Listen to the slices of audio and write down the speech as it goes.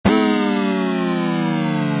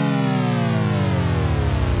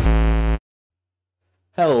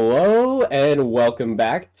Hello and welcome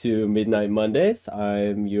back to Midnight Mondays.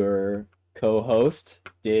 I'm your co-host,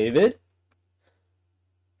 David.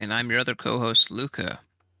 And I'm your other co-host, Luca.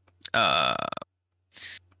 Uh,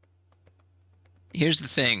 Here's the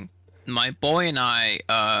thing. My boy and I,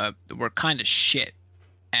 were kind of shit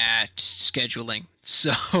at scheduling.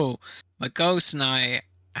 So, my co-host and I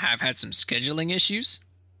have had some scheduling issues,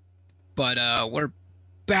 but, we're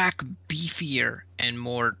back beefier and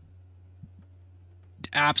more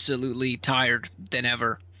absolutely tired than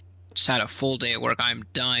ever. Just had a full day at work. I'm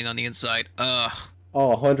dying on the inside. Oh,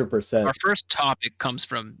 Our 100%. first topic comes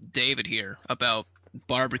from David here about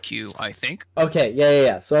barbecue, I think. Okay,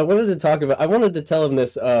 yeah. So I wanted to tell him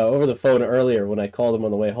this over the phone earlier when I called him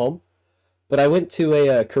on the way home. But I went to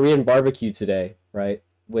a Korean barbecue today, right,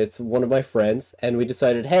 with one of my friends, and we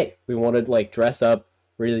decided, hey, we wanted like dress up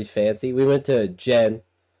really fancy. We went to Jen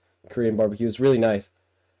Korean barbecue. It was really nice.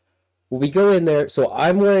 Well, we go in there, so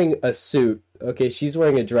I'm wearing a suit. Okay, she's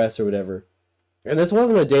wearing a dress or whatever. And this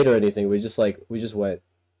wasn't a date or anything. We just went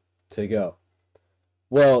to go.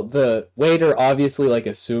 Well, the waiter obviously like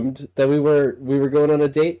assumed that we were going on a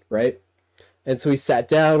date, right? And so we sat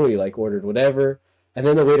down, we like ordered whatever, and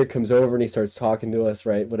then the waiter comes over and he starts talking to us,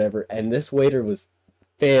 right? Whatever. And this waiter was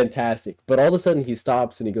fantastic. But all of a sudden he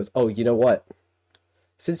stops and he goes, "Oh, you know what?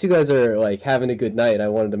 Since you guys are like having a good night, I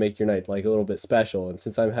wanted to make your night like a little bit special. And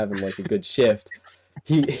since I'm having like a good shift,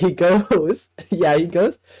 he goes, yeah, he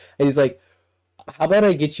goes, and he's like, how about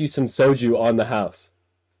I get you some soju on the house?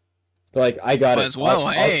 Like I got it. As I'll well,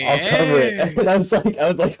 I'll, hey, I'll cover it. hey. And I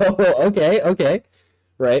was like, oh, okay,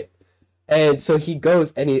 right. And so he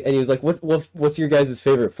goes and he was like, what's your guys'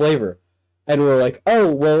 favorite flavor? And we're like,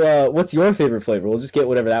 oh well, what's your favorite flavor? We'll just get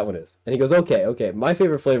whatever that one is. And he goes, okay. My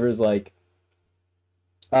favorite flavor is like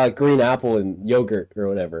green apple and yogurt or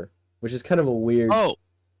whatever, which is kind of a Oh,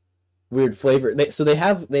 weird flavor.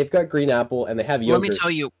 They've got green apple and they have let me yogurt.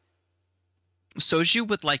 tell you, soju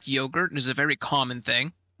with like yogurt is a very common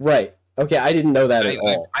thing. Right. Okay, I didn't know that at I, I've,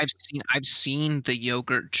 all. I've seen the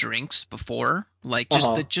yogurt drinks before, like Uh just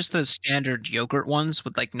the huh. just the standard yogurt ones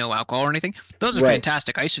with like no alcohol or anything. Those are Right.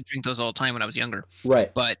 fantastic. I used to drink those all the time when I was younger.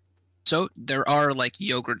 Right. But so there are like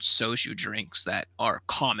yogurt soju drinks that are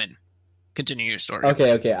common. Continue your story.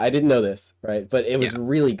 Okay. I didn't know this. Right, but it was Yeah,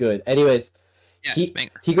 really good. Anyways, yeah, it's he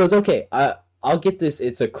banger. he goes, okay. I'll get this.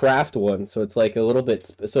 It's a craft one, so it's like a little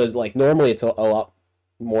bit. So like normally it's a lot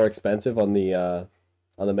more expensive on the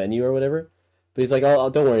menu or whatever. But he's like, oh,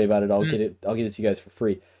 don't worry about it. I'll Mm. get it. I'll get it to you guys for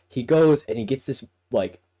free. He goes and he gets this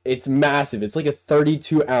like it's massive. It's like a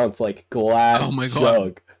 32 ounce like Oh glass my god.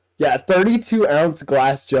 jug. Yeah, 32 ounce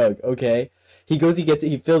glass jug. Okay. He goes, he gets it,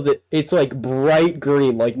 he fills it. It's like bright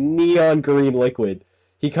green, like neon green liquid.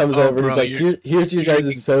 He comes Oh, over and he's bro, like, you're here's your you're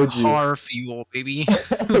guys' drinking soju. car fuel, baby.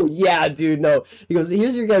 Oh, yeah, dude, no. He goes,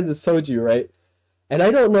 here's your guys' soju, right? And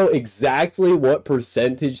I don't know exactly what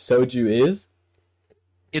percentage soju is,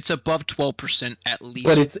 It's above 12% at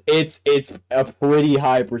but least. it's a pretty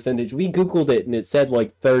high percentage. We Googled it and it said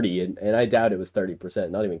like 30, and I doubt it was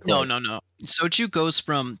 30%, not even No, close. no, no. Soju goes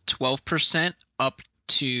from 12% up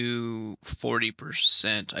to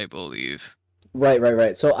 40%, I believe.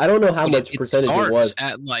 Right. So I don't know how And it, much it percentage it starts was.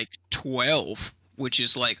 at like 12, which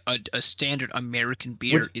is like a standard American Which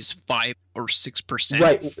beer is 5 or 6%,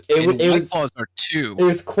 right, it and was it White was Claws are 2. it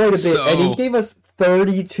was quite a bit, and he So, gave us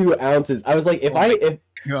 32 ounces. I was like, oh my if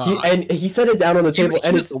god. he set it down on the table, He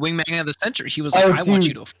and was it's the wingman of the century. He was like, oh I want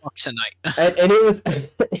you dude, to fuck tonight. and it was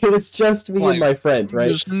it was just me and Like, my friend, right?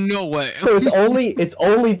 there's no way. So it's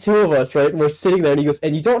only two of us, right? And we're sitting there, and he goes,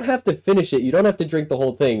 and you don't have to finish it, you don't have to drink the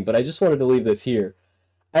whole thing, but I just wanted to leave this here.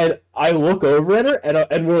 And I look over at her,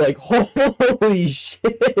 and we're like, holy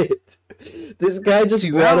shit! This guy just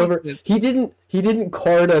Two brought over. ounces. He didn't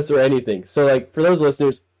card us or anything. So like for those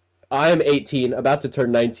listeners, I am 18, about to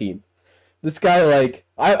turn 19. This guy like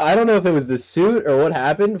I don't know if it was the suit or what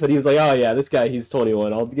happened, but he was like, oh yeah, this guy he's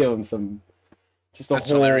 21. I'll give him some just a That's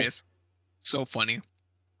whole hilarious. So funny.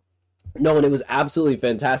 no, and it was absolutely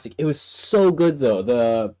fantastic. It was so good though.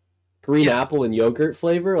 The green Yeah, apple and yogurt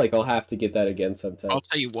flavor, like I'll have to get that again sometime. I'll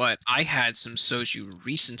tell you what. I had some soju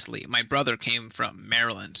recently. My brother came from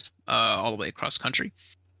Maryland, all the way across country,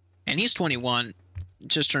 and he's 21,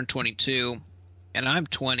 just turned 22, and I'm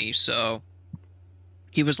 20. So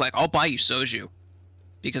he was like, "I'll buy you soju,"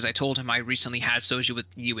 because I told him I recently had soju with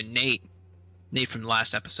you and Nate from the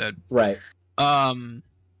last episode. Right. Um,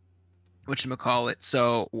 Whatchamacallit.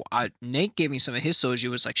 So Nate gave me some of his soju. It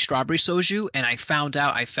was like strawberry soju, and I found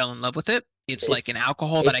out I fell in love with it. It's like It's an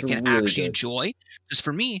alcohol that I it's can really actually good. enjoy. Because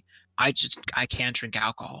for me, I can't drink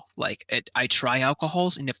alcohol. Like I try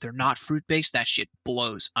alcohols, and if they're not fruit based, that shit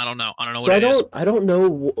blows. I don't know So what it is. I don't know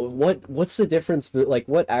what's the difference, but like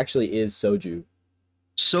what actually is soju?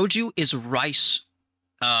 Soju is rice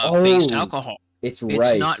based Oh, alcohol. it's It's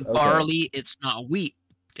rice. not Okay. barley, it's not wheat.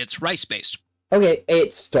 It's rice based. Okay,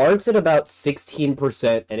 it starts at about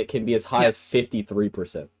 16% and it can be as high Yeah. as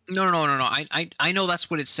 53% No. I know that's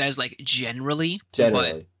what it says like generally, but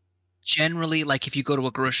generally. generally like if you go to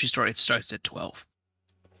a grocery store, it starts at 12.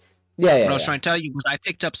 Yeah, What yeah, I was yeah. trying to tell you was I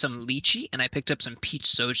picked up some lychee and I picked up some peach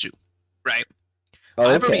soju, right? Oh,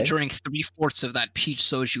 I've already okay. drank 3/4 of that peach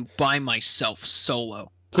soju by myself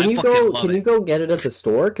solo. I fucking love Can it. you go get it at the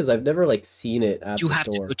store? Because I've never like seen it at You the have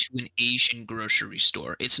to go store. to an Asian grocery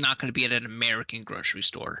store. It's not going to be at an American grocery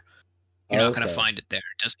store. You're not going to Okay. find it there.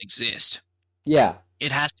 It doesn't exist. Yeah.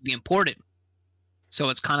 It has to be imported. So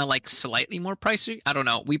it's kind of like slightly more pricey. I don't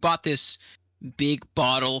know. We bought this big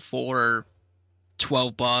bottle for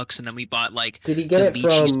 $12, and then we bought like Did he get the it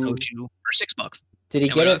lychee from soju for $6. Did he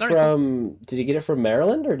And we're get like, it all right, cool. from Did he get it from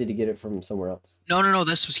Maryland or did he get it from somewhere else? No.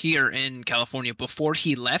 This was here in California. Before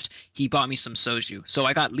he left, he bought me some soju. So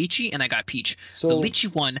I got lychee and I got peach. The So,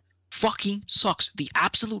 lychee one fucking sucks. The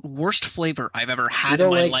absolute worst flavor I've ever you had in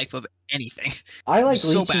don't my like life of anything. I It was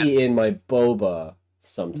like so bad. lychee in my boba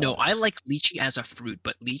No, I sometimes. like lychee as a fruit,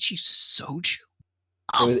 but lychee soju? It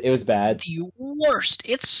Oh, it was bad. the worst.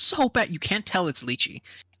 It's so bad. You can't tell it's lychee.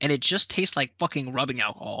 And it just tastes like fucking rubbing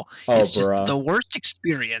alcohol. Oh, It's just bruh. the worst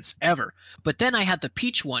experience ever. But then I had the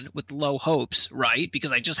peach one with low hopes, right?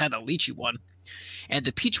 Because I just had the lychee one. And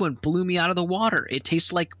the peach one blew me out of the water. It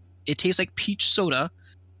tastes like peach soda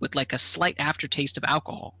with like a slight aftertaste of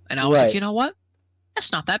alcohol. And I was like, you Right. know what?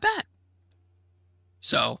 That's not that bad.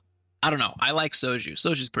 So I don't know. I like soju.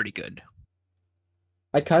 Soju's pretty good.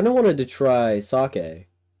 I kind of wanted to try sake.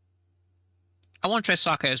 I want to try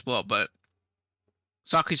sake as well, but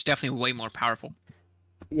sake's definitely way more powerful.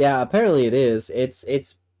 Yeah, apparently it is.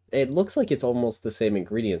 It looks like it's almost the same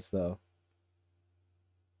ingredients though.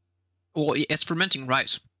 Well, it's fermenting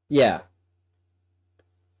rice. Yeah.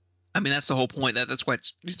 I mean, that's the whole point. That's why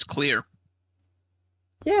it's clear.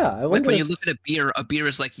 Yeah, I Like wonder when you if look at a beer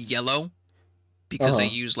is like yellow because they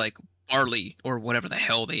uh-huh. use like barley or whatever the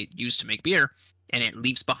hell they use to make beer, and it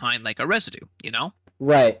leaves behind like a residue. You know,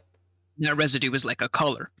 Right. and that residue is like a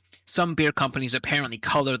color. Some beer companies apparently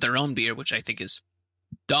color their own beer, which I think is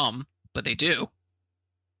dumb, but they do.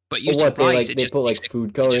 But using What rice, they put like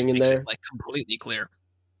food it just coloring in makes it there? like completely clear.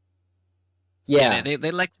 Yeah, Yeah.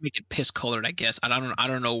 they like to make it piss colored, I guess. I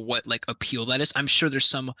don't know what like appeal that is. I'm sure there's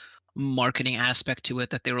some marketing aspect to it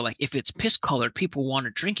that they were like, if it's piss colored, people want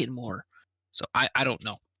to drink it more. So I don't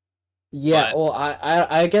know, Yeah, but well,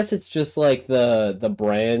 I guess it's just like the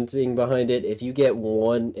brand being behind it. If you get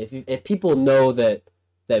one, if people know that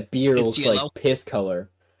beer it's looks like yellow. piss color,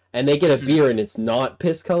 and they get a Hmm. beer and it's not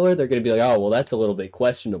piss color, they're gonna be like, oh, well, that's a little bit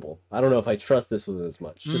questionable. I don't know if I trust this one as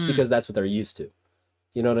much, just Mm, because that's what they're used to.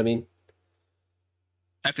 You know what I mean?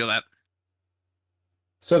 I feel that.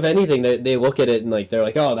 So if anything, they look at it and like they're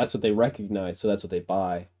like, oh, that's what they recognize, so that's what they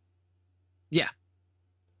buy. Yeah,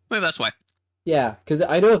 maybe that's why. Yeah, because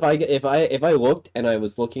I know if I looked and I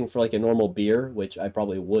was looking for like a normal beer, which I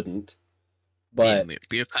probably wouldn't, Yeah, but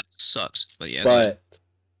beer kind of sucks, but yeah, go ahead. but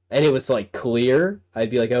and it was like clear, I'd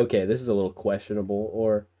be like, okay, this is a little questionable.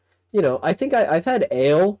 Or, I think I've had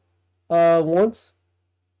ale once,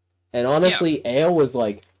 and Yeah, honestly, ale was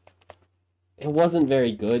like it wasn't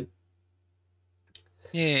very good.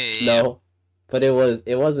 yeah. No, but it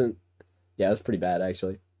wasn't. Yeah, it was pretty bad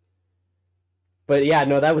actually. But yeah,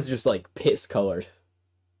 no, that was just like piss colored.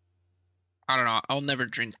 I don't know. I'll never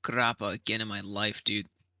drink grappa again in my life, dude.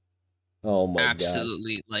 Oh my gosh.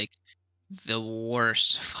 Absolutely, like the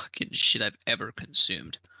worst fucking shit I've ever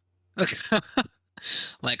consumed.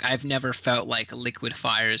 Like I've never felt like liquid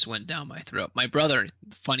fires went down my throat. My brother,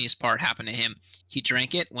 the funniest part happened to him. He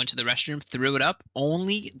drank it, went to the restroom, threw it up.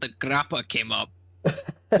 Only the grappa came up,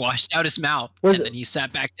 washed out his mouth, Was and then he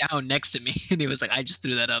sat back down next to me, and he was like, "I just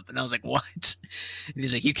threw that up," and I was like, "What?" And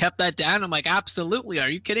he's like, "You kept that down?" I'm like, "Absolutely. Are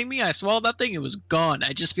you kidding me? I swallowed that thing. It was gone.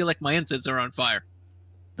 I just feel like my insides are on fire.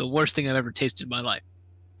 The worst thing I've ever tasted in my life."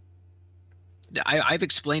 I've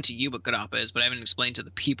explained to you what grappa is, but I haven't explained to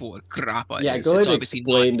the people what grappa Yeah, is. go ahead It's and obviously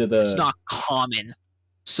not. explain to It's the not common.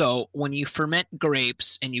 So when you ferment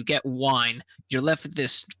grapes and you get wine, you're left with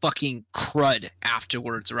this fucking crud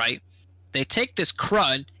afterwards, right? They take this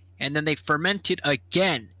crud and then they ferment it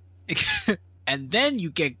again, and then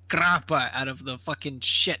you get grappa out of the fucking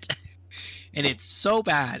shit, and it's so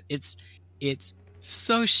bad. It's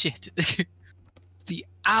so shit. The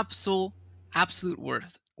absolute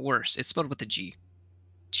worst. It's spelled with a G.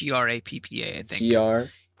 GRAPPA, I think. GR.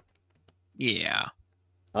 Yeah.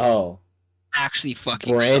 Oh, Actually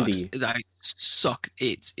fucking sucks. brandy. I suck.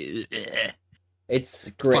 It's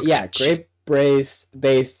great. Fucking Yeah, grape brace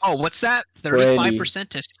based Oh, what's that? brandy. 35%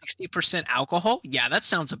 to 60% alcohol? Yeah, that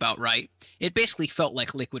sounds about right. It basically felt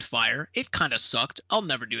like liquid fire. It kind of sucked. I'll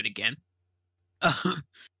never do it again.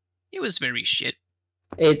 It was very shit.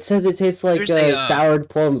 It says it tastes like There's a soured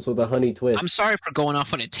plums with a honey I'm twist. sorry for going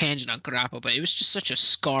off on a tangent on grappa, but it was just such a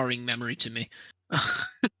scarring memory to me.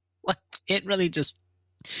 Like it really just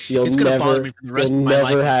You'll it's gonna bother me never, for the you'll rest of my life.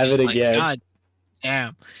 never I'm have it just like, again. God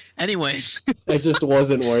damn. Anyways, It just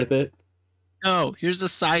wasn't worth it. no, here's a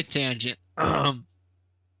side tangent.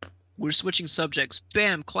 We're switching subjects.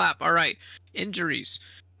 Bam, clap. All right. Injuries.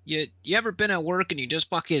 You ever been at work and you just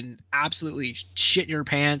fucking absolutely shit your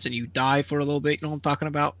pants and you die for a little bit? You know what I'm talking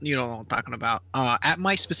about? You know what I'm talking about. At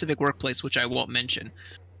my specific workplace, which I won't mention,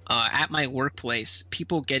 at my workplace,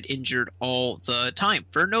 people get injured all the time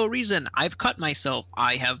for no reason. I've cut myself.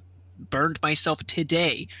 I have burned myself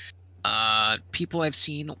today. People I've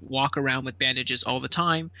seen walk around with bandages all the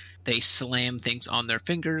time. They slam things on their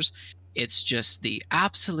fingers. It's just the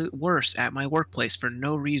absolute worst at my workplace for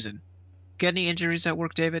no reason. Get any injuries at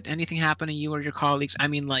work, David? Anything happen to you or your colleagues? I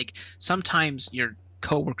mean, like sometimes your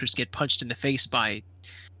coworkers get punched in the face by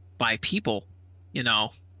people. You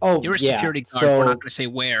know, Oh you're a yeah. security guard. We're So, not going to say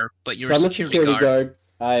where, but you're so a I'm a security security guard.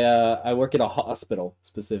 guard. I work at a hospital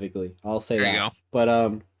specifically. I'll say There you that. go.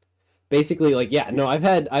 But basically like yeah, no, I've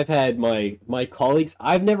had my colleagues.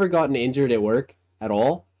 I've never gotten injured at work at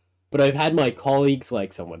all, but I've had my colleagues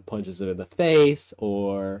like someone punches them in the face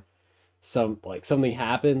or something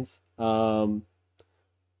happens. You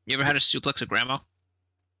ever had a suplex a grandma?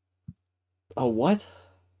 Oh what?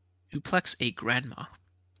 Suplex a grandma?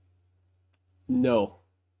 No.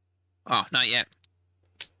 Oh, not yet.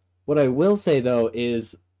 What I will say though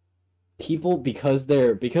is people because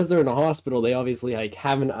they're in a hospital, they obviously like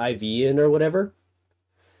have an IV in or whatever.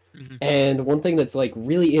 Hmm. And one thing that's like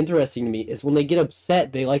really interesting to me is when they get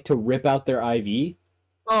upset, they like to rip out their IV,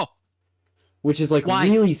 Oh, which is like why?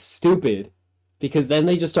 really stupid because then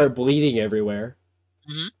they just start bleeding everywhere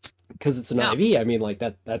Hmm. because it's an Yeah. IV. I mean, like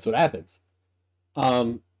that's what happens.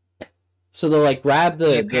 Um, so they'll like grab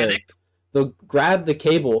You panic. they'll grab the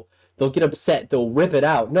cable, they'll get upset, they'll rip it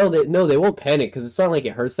out. No, they won't panic because it's not like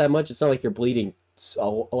it hurts that much. It's not like you're bleeding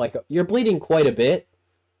like you're bleeding quite a bit,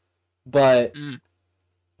 but Mm.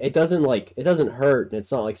 it doesn't hurt and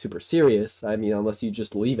it's not like super serious. I mean, unless you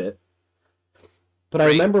just leave it. But I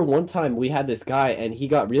Right. remember one time we had this guy and he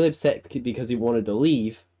got really upset because he wanted to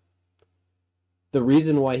leave. The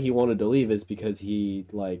reason why he wanted to leave is because he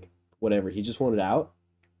like whatever, he just wanted out.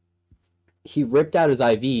 He ripped out his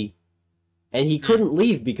IV and he Mm. couldn't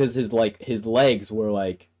leave because his legs were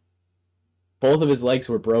like both of his legs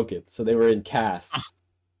were broken, so they were in casts.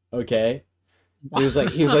 Okay? He was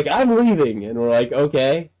like I'm leaving and we're like,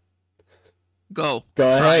 "Okay, Go.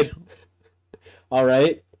 go Try. ahead." All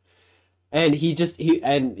right. And he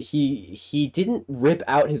didn't rip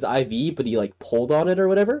out his IV, but he like pulled on it or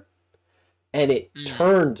whatever, and it Mm.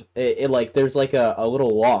 turned it like there's like a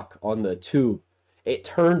little lock on the tube. It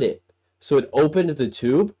turned it. So it opened the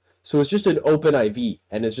tube. So it's just an open IV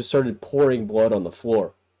and it just started pouring blood on the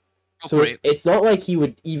floor. Oh, So great. it's not like he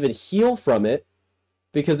would even heal from it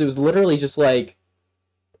because it was literally just like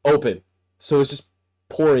open. So it was just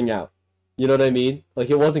pouring out. You know what I mean?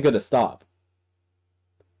 Like it wasn't going to stop.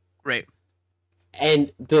 Great.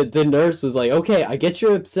 And the nurse was like, "Okay, I get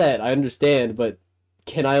you're upset. I understand, but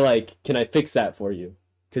can I fix that for you?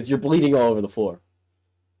 Cuz you're bleeding all over the floor."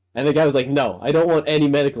 And the guy was like, "No, I don't want any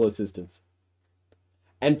medical assistance."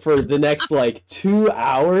 And for the next like 2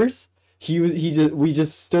 hours, we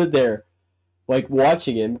just stood there like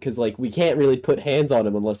watching him cuz like we can't really put hands on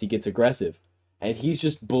him unless he gets aggressive. And he's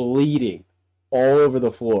just bleeding all over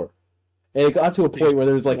the floor. And it got to a point where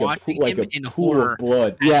there was like Watching him in pool horror of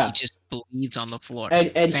blood. as Yeah. he just bleeds on the floor. And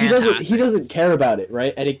he Fantastic. doesn't care about it,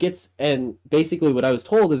 right? And basically what I was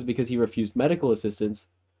told is because he refused medical assistance,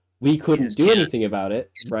 we couldn't just do can't. anything about it,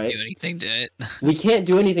 Didn't right? do anything to it. We can't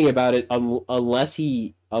do anything about it unless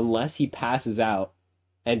he passes out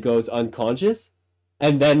and goes unconscious,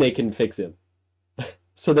 and then they can fix him.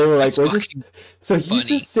 So they were like, That's "We're just." fucking So he's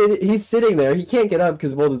funny. just he's sitting there. He can't get up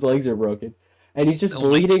because both his legs are broken, and he's just Oh my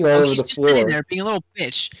bleeding all oh, over he's the just sitting floor. there being a little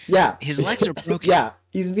bitch. Yeah, His legs are broken. yeah,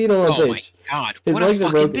 he's being a little Oh my bitch, god. His What a legs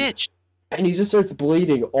are fucking broken. bitch. and he just starts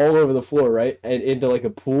bleeding all over the floor, right, and into like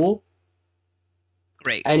a pool.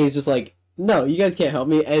 Great. And he's just like, "No, you guys can't help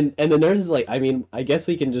me." And the nurse is like, "I mean, I guess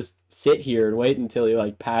we can just sit here and wait until he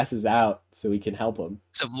like passes out so we can help him."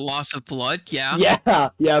 It's a loss of blood, yeah. Yeah,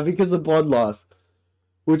 yeah, because of blood loss,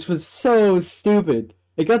 which was so stupid.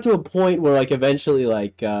 It got to a point where like eventually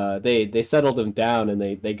like they settled him down and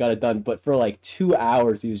they got it done, but for like 2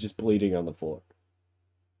 hours he was just bleeding on the floor.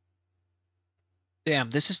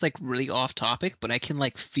 Damn, this is like really off topic, but I can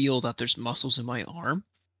like feel that there's muscles in my arm,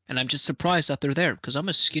 and I'm just surprised that they're there because I'm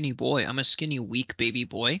a skinny boy. I'm a skinny, weak baby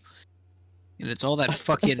boy, and it's all that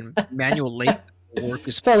fucking manual labor work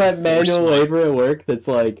is It's all that manual force labor at work that's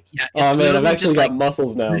like, Yeah, oh it's man, I've literally actually just got like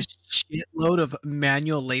muscles now. this shitload of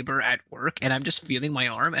manual labor at work, and I'm just feeling my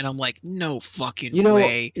arm, and I'm like, no fucking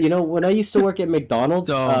way. When I used to work at McDonald's,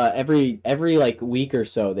 So every like week or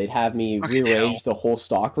so, they'd have me fucking hell. rearrange the whole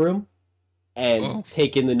stock room and Oh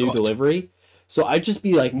take in the new god. delivery. So I'd just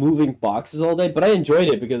be like moving boxes all day, but I enjoyed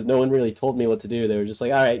it because no one really told me what to do. They were just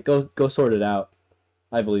like, "All right, go sort it out.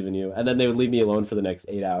 I believe in you." And then they would leave me alone for the next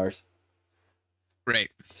 8 hours.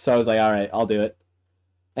 Great. So I was like, "All right, I'll do it."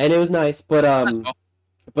 And it was nice, but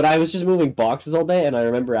I was just moving boxes all day, and I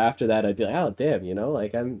remember after that I'd be like, "Oh, damn,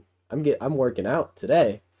 like I'm working out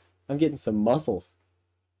today. I'm getting some muscles."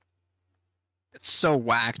 It's so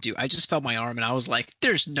whack, dude. I just felt my arm, and I was like,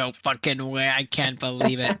 there's no fucking way. I can't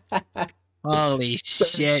believe it. Holy There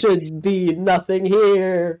shit. should be nothing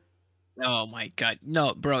here. Oh my god.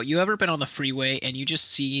 No, bro, you ever been on the freeway and you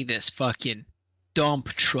just see this fucking dump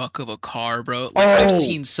truck of a car, bro? Like, I've Oh.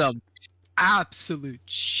 seen some absolute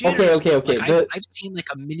shit. Okay. Like, I've seen like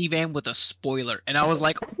a minivan with a spoiler, and I was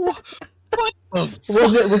like, what the fuck?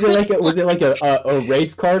 Was it like a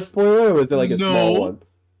race car spoiler, or was it like a small No. one?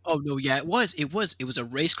 Oh no, yeah, it was a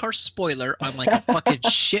race car spoiler on like a fucking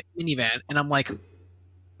shit minivan, and I'm like,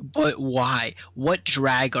 but why? What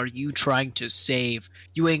drag are you trying to save?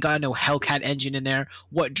 You ain't got no Hellcat engine in there.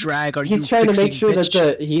 What drag are you He's trying to make fixing, sure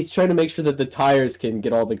bitch? he's trying to make sure that the tires can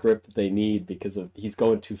get all the grip that they need because he's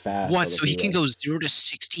going too fast. on What? the So he can freeway. go 0 to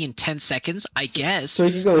 60 in 10 seconds? I guess. So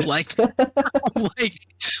he can go. Like, like,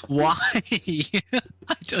 why?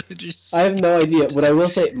 I don't understand. I have no idea. What I will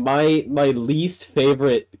say, my least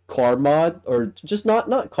favorite car mod, or just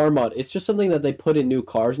not car mod, it's just something that they put in new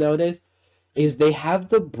cars nowadays, is they have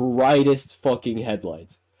the brightest fucking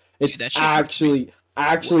headlights. It's Dude, that shit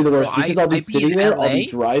actually the worst Bro, because I'll be I'd be sitting in there, I'll LA. be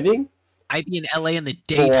driving. I'd be in LA in the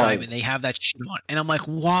daytime Blind. and they have that shit on, and I'm like,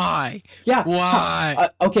 why? Yeah. Why?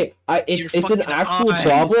 Okay. Your It's an fucking actual eyes.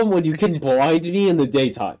 problem when you can blind me in the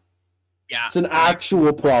daytime. Yeah. It's an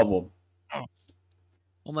actual problem.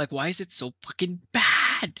 I'm like, why is it so fucking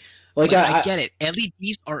bad? Like Like, I get it.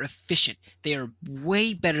 LEDs are efficient. They are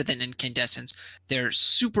way better than incandescents. They're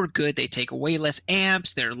super good. They take way less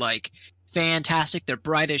amps. They're like fantastic. They're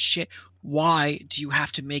bright as shit. Why do you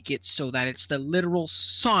have to make it so that it's the literal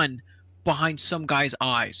sun behind some guy's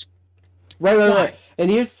eyes? Right. Why? And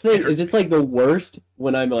here's the thing: It is it's like the worst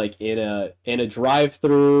when I'm like in a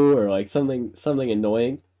drive-through or like something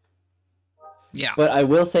annoying. Yeah. But I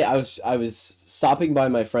will say I was stopping by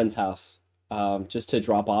my friend's house, just to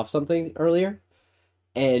drop off something earlier,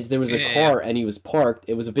 and there was a Yeah. car and he was parked.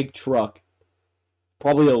 It was a big truck,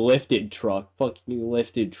 probably a lifted truck, fucking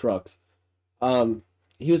lifted trucks.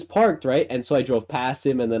 He was parked right, and so I drove past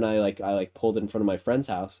him, and then I pulled in front of my friend's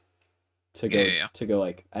house to go Yeah.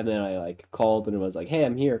 and then I like called and it was like, hey,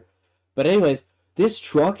 I'm here. But anyways, this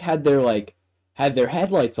truck had their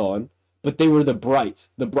headlights on, but they were the brights.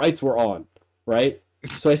 The brights were on, right?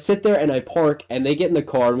 So I sit there and I park, and they get in the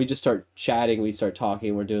car and we just start chatting, we start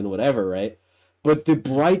talking, we're doing whatever, right? But the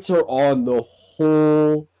brights are on the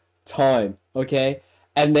whole time, okay?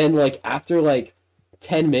 And then like after like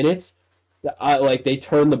 10 minutes, they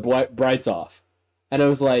turned the brights off. And I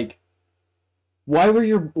was like, why were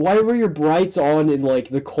your brights on in like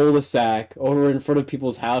the cul-de-sac over in front of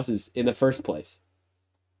people's houses in the first place?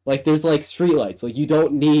 Like there's like streetlights, like you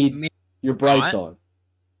don't need Maybe your brights not. on.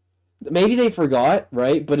 Maybe they forgot,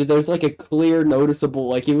 right? But there's like a clear noticeable,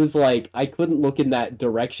 like it was like I couldn't look in that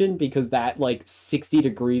direction because that like 60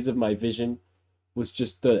 degrees of my vision was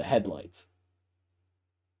just the headlights.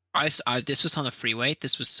 This was on the freeway.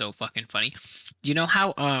 This was so fucking funny. You know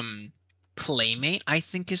how Playmate, I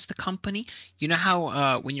think, is the company. You know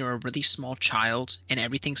how when you're a really small child and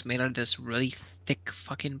everything's made out of this really thick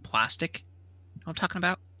fucking plastic? You know what I'm talking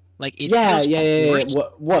about? Like it feels Yeah. coarse,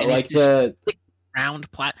 What and like it's this the thick round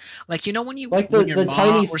like you know when you like when your the mom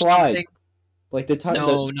tiny or slide, something. like the tiny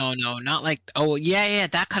No, not like yeah,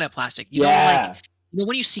 that kind of plastic. You know, like yeah. you know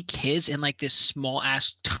when you see kids in like this small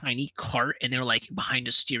ass tiny cart and they're like behind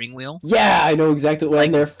a steering wheel? Yeah, I know exactly when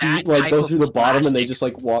Like their that feet like type go of through the bottom and they plastic, just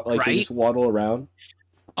like walk like they right? just waddle around.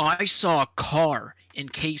 I saw a car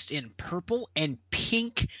encased in purple and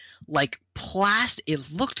pink, like plastic. It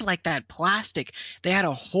looked like that plastic. They had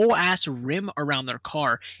a whole ass rim around their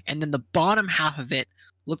car, and then the bottom half of it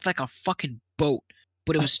looked like a fucking boat.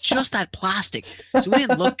 but it was just that plastic, so it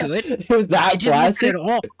didn't look good. It was It that didn't look good plastic? at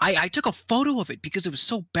all. I took a photo of it because it was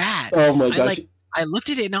so bad. Oh my I gosh. like I looked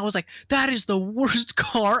at it and I was like, that is the worst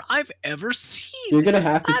car I've ever seen. You're gonna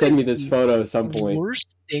have to That send is me this the photo at some point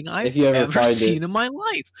worst thing if I've you ever ever find seen it. in my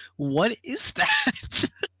life. What is that?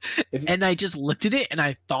 If And I just looked at it and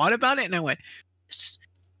I thought about it and I went,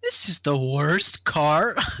 this is the worst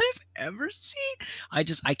car I've ever seen. I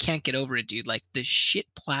can't get over it, dude. Like the shit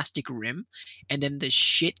plastic rim and then the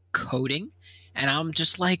shit coating, and I'm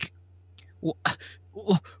just like,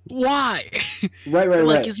 why? right, Like,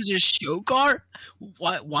 right. is it a show car?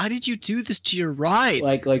 Why did you do this to your ride?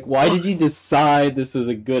 Like why did you decide this was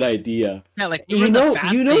a good idea? Yeah, like we were in the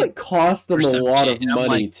fast lane It cost them or a some lot shit, of and I'm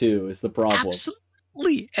money like, too, is the problem.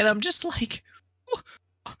 absolutely. And I'm just like,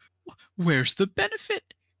 where's the benefit?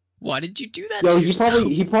 Why did you do that Yo, to yourself?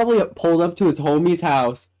 he probably pulled up to his homie's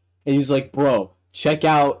house and he was like, "Bro, check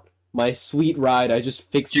out my sweet ride. I just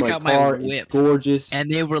fixed Check my out my car. It's whip." gorgeous.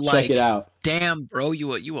 And they were Check like, it out." damn, bro,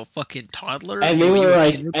 you a fucking toddler? And You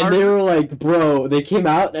a kindergartner? they were like, "Bro," they came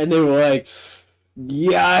out and they were like,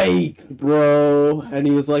 "Yikes, bro." And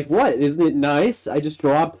he was like, "What? Isn't it nice? I just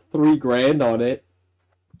dropped $3,000 on it."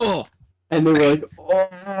 Oh. And they were like,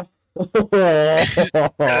 "Oh."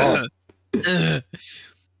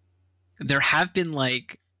 There have been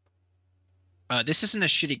like this isn't a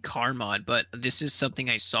shitty car mod, but this is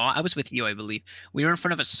something I saw. I was with you, I believe. We were in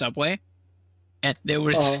front of a Subway, and there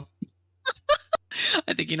was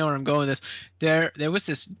I think you know where I'm going with this. There was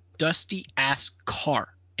this dusty ass car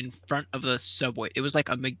in front of the Subway. It was like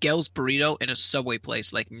a Miguel's Burrito and a Subway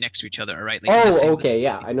place like next to each other, right? Like in the same okay, vicinity.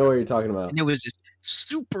 yeah, I know what you're talking about. And there was this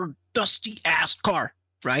super dusty ass car,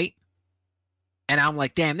 right? And I'm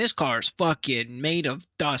like, damn, this car is fucking made of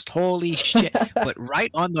dust. Holy shit. But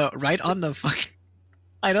right on the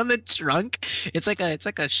trunk, it's like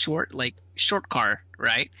a short car,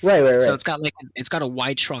 right? Right. So it's got a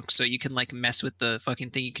wide trunk, so you can like mess with the fucking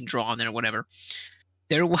thing you can draw on there or whatever.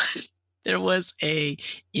 There was a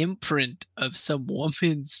imprint of some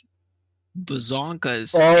woman's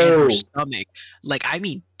bazonkas and her stomach. Like, I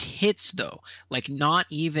mean tits though. Like not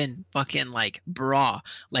even fucking like bra.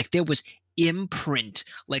 Like there was imprint,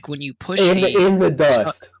 like when you push in the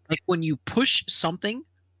dust, like when you push something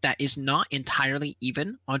that is not entirely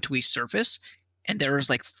even onto a surface, and there's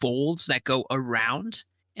like folds that go around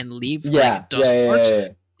and leave like dust marks.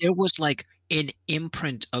 There was like an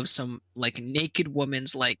imprint of some like naked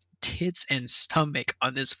woman's like tits and stomach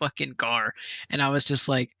on this fucking car, and I was just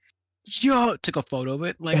like, yo, took a photo of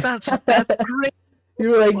it. Like that's great.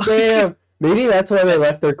 You were like, damn. Maybe that's why they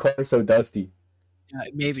left their car so dusty.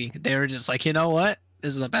 Maybe they were just like, you know what?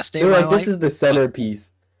 This is the best day of my life. This is the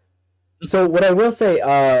centerpiece. So what I will say,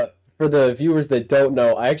 for the viewers that don't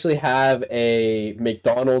know, I actually have a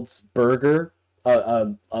McDonald's burger,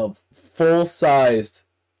 a full-sized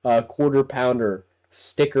quarter pounder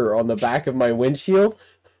sticker on the back of my windshield.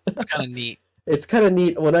 It's kind of neat. It's kind of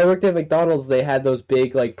neat. When I worked at McDonald's, they had those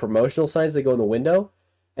big like promotional signs that go in the window,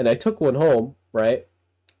 and I took one home, right?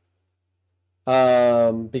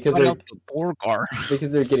 Because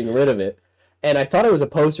they're getting rid of it, and I thought it was a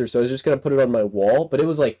poster, so I was just gonna put it on my wall, but it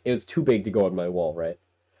was too big to go on my wall, right?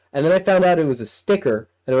 And then I found out it was a sticker,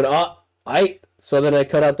 and I went, so then I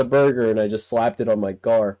cut out the burger and I just slapped it on my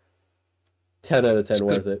car. 10 out of 10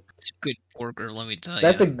 worth it. It's a good burger, let me tell you.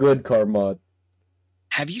 That's a good car mod.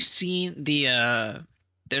 Have you seen the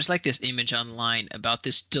there's like this image online about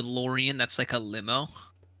this DeLorean that's like a limo?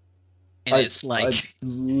 And it's like a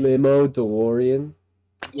limo DeLorean.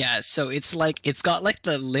 Yeah, so it's like it's got like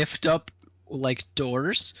the lift up like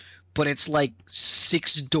doors, but it's like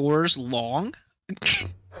 6 doors long.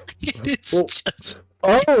 It's just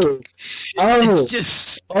it's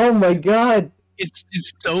just oh my god, it's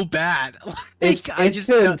just so bad. Like, it's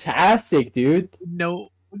fantastic, dude. No,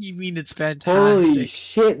 what do you mean it's fantastic? Holy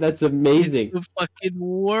shit, that's amazing. It's the fucking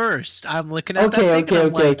worst. I'm looking at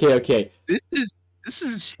okay. This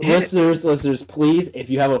is listeners, please, if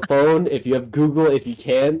you have a phone, if you have Google, if you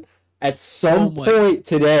can, at some point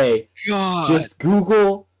today, just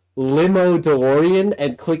Google limo DeLorean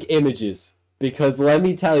and click images, because let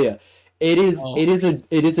me tell you, it is a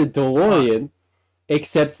DeLorean,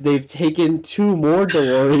 except they've taken 2 more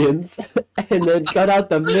DeLoreans and then cut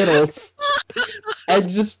out the middles and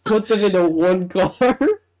just put them into one car,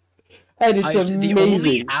 and it's amazing. The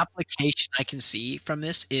only application I can see from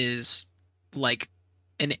this is like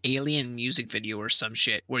an Alien music video or some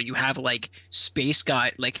shit where you have like 3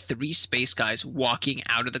 space guys walking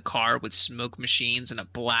out of the car with smoke machines and a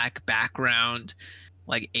black background,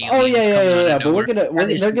 like Oh yeah, aliens yeah, coming yeah, out of yeah. But nowhere. That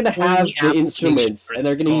is they're the gonna only have the application instruments, for and this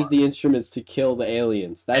they're gonna use car. the instruments to kill the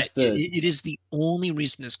aliens. That's the. It is the only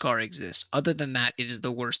reason this car exists. Other than that, it is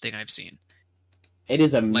the worst thing I've seen. It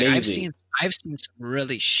is Like amazing. I've seen some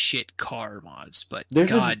really shit car mods, but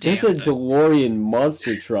There's a goddamn, DeLorean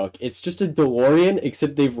monster truck. It's just a DeLorean,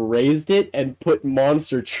 except they've raised it and put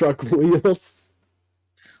monster truck wheels.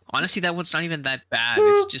 honestly, that one's not even that bad.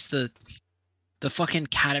 It's just the fucking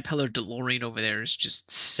Caterpillar DeLorean over there is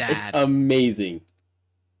just It's sad. amazing.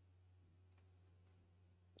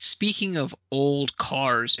 Speaking of old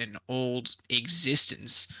cars and old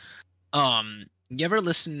existence, you ever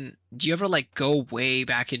listen? Do you ever like go way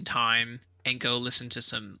back in time and go listen to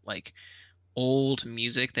some like old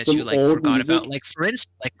music that you Some like old forgot about? music. Like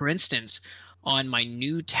for instance, on my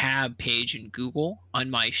new tab page in Google, on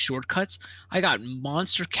my shortcuts, I got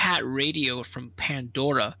Monster Cat Radio from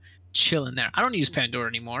Pandora chilling there. I don't use Pandora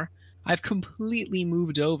anymore. I've completely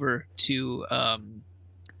moved over to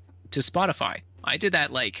Spotify. I did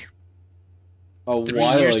that like A 3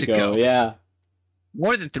 years while ago, ago. yeah.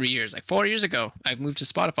 More than 3 years, like 4 years ago, I've moved to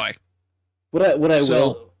Spotify. What I So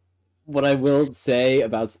will what I will say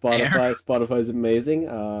about there. Spotify, Spotify's amazing.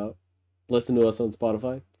 Listen to us on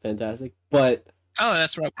Spotify, fantastic. But Oh,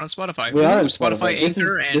 that's right. We're on Spotify. we are Woohoo! on Spotify, Spotify.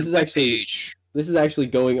 Anchor, This and is actually webpage.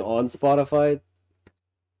 going on Spotify.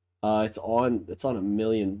 It's on a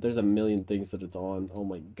million. There's a million things that it's on. Oh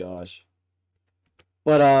my gosh.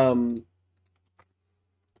 But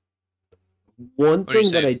one What do you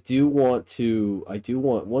thing that say? I do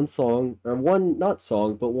want one song or one not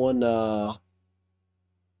song, but one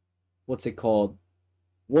what's it called?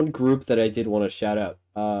 One group that I did want to shout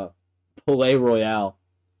out. Palais Royale.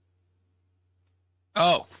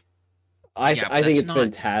 Oh, yeah, but I think it's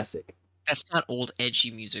fantastic. that's not old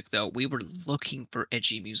edgy music though. We were looking for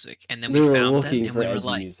edgy music, and then We we were found them, looking and for we were edgy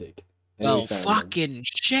like, music, and we "Well, found them. fucking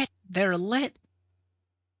shit, they're lit."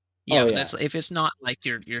 Oh Yeah, but yeah, that's if it's not like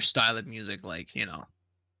your style of music, like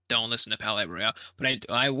don't listen to Palais Royale. But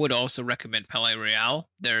I would also recommend Palais Royale.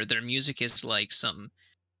 Their music is like some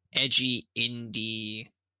edgy indie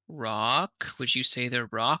rock. Would you say they're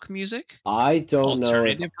rock music? I don't know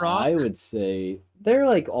if Alternative rock? I would say they're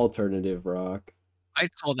like alternative rock.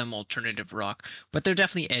 I'd call them alternative rock, but they're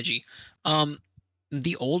definitely edgy. Um,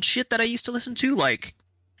 the old shit that I used to listen to, like,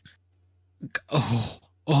 oh,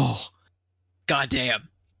 oh, goddamn,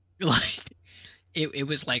 like it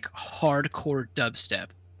was like hardcore dubstep,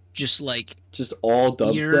 just Just all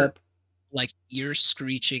ear, dubstep. ear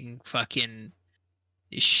screeching, fucking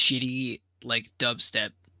shitty like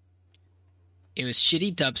dubstep. It was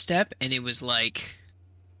shitty dubstep, and it was like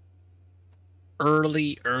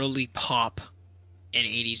early pop and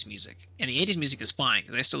 80s music. And the 80s music is fine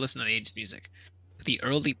because I still listen to the 80s music. But the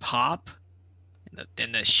early pop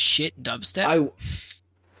and the shit dubstep, I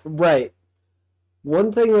right.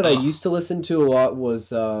 One thing that I oh, used to listen to a lot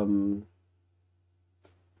was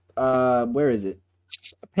where is it?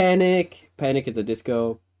 Panic at the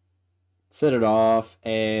Disco, Set It Off,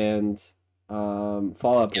 and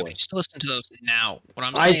Fall Out yeah, but Boy. you still listen to those now. What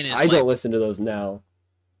I'm saying is I like don't listen to those now.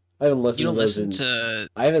 I haven't you listened to don't those listen in to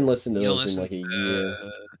I haven't listened to you don't those in listen like a year.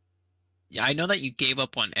 to yeah, I know that you gave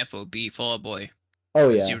up on FOB Fall Out Boy Oh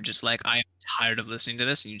because you yeah. were just like, I am tired of listening to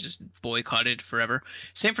this, and you just boycotted forever.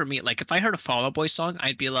 Same for me. Like if I heard a Fall Out Boy song,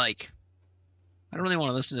 I'd be like, I don't really want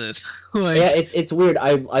to listen to this. Yeah, Like, it's weird.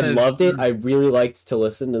 I because loved it. I really liked to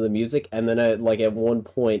listen to the music, and then I like at one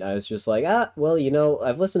point I was just like, well,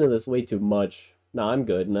 I've listened to this way too much. No, I'm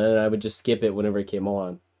good. And then I would just skip it whenever it came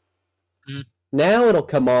on. Now it'll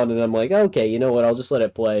come on, and I'm like, okay, you know what? I'll just let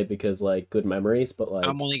it play because like good memories. But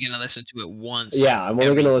I'm like, only gonna listen to it once yeah, I'm only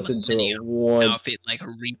every gonna listen to it millennium. Now, if once. it like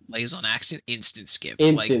replays on accident, instant skip.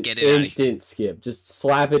 Like, Instant, get it out of here. instant skip. Just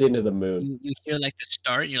slap it into the moon. You hear like the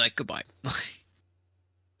start, and you're like, goodbye.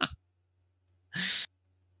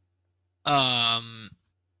 um,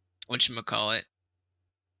 whatchamacallit?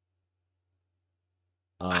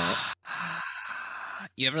 Uh,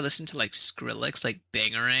 You ever listen to like Skrillex, like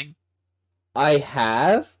Bangarang? I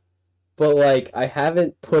have, but like I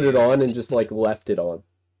haven't put it on and just like left it on.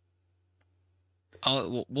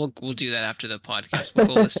 We'll do that after the podcast. We'll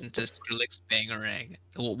go listen to Skrillex Bangarang.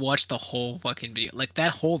 We'll watch the whole fucking video. Like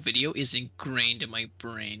that whole video is ingrained in my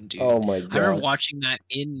brain, dude. Oh my I remember gosh. watching that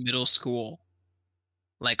in middle school,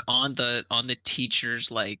 like on the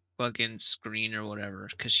teacher's like fucking screen or whatever,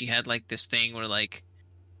 because she had like this thing where like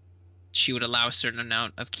she would allow a certain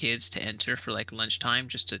amount of kids to enter for like lunchtime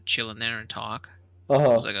just to chill in there and talk. It was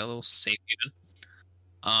Uh-huh. like a little safe haven.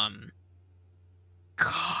 Um,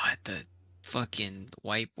 God, the fucking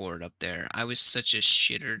whiteboard up there. I was such a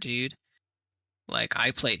shitter, dude. Like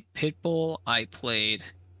I played Pitbull. I played.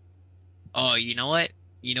 Oh, you know what?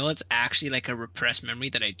 You know what's actually like a repressed memory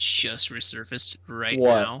that I just resurfaced right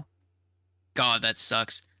What? now? God, that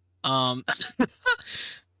sucks. Um,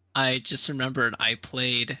 I just remembered I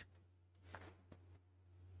played.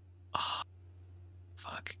 Oh,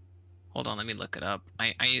 fuck. Hold on, let me look it up.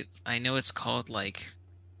 I know it's called like.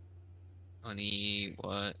 Honey,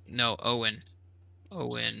 what? No, Owen.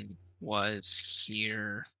 Owen was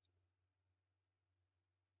here.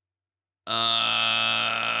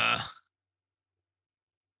 Uh,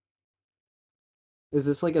 Is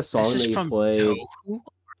this like a this song is that you from played? Tohu? Are you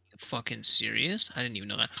fucking serious? I didn't even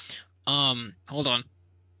know that. Hold on.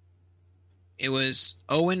 It was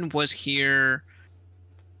Owen was here.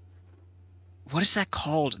 What is that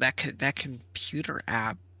called? That computer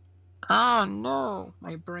app. Oh no,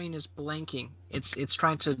 my brain is blanking. It's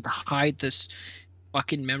trying to hide this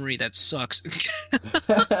fucking memory that sucks.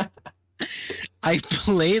 I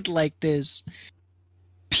played like this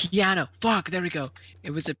piano. Fuck, there we go.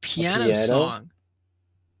 It was a A piano piano? song.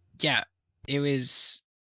 Yeah, it was.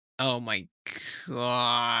 Oh my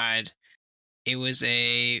god. It was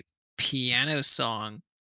a piano song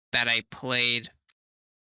that I played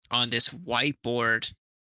on this whiteboard.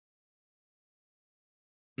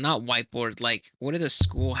 Not whiteboard, like, what did the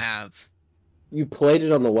school have? You played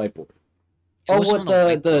it on the whiteboard. It Oh, wasn't what on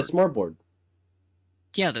the the whiteboard. smart board?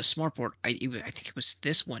 Yeah, the smartboard. I think it was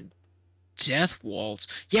this one. Death Waltz.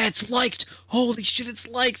 Yeah, it's liked. Holy shit, it's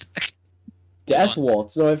liked. Hold Death on.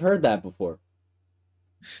 Waltz. No, I've heard that before.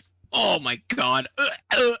 Oh my god.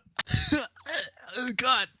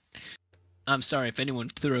 God. I'm sorry if anyone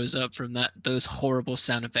throws up from those horrible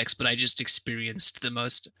sound effects, but I just experienced the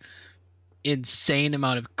most insane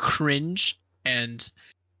amount of cringe and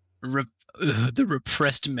the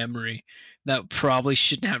repressed memory that probably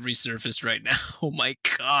shouldn't have resurfaced right now. Oh my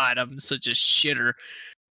god, I'm such a shitter.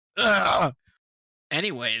 Ugh.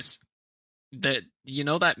 Anyways, that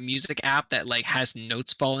music app that like has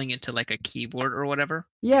notes falling into like a keyboard or whatever?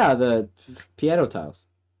 Yeah, the piano tiles.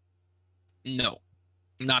 No,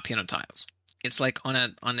 not piano tiles. It's like on a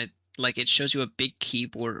like it shows you a big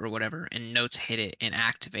keyboard or whatever, and notes hit it and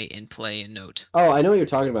activate and play a note. Oh, I know what you're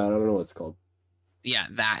talking about. I don't know what it's called. Yeah,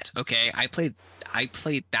 that. Okay, I played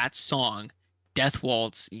that song, Death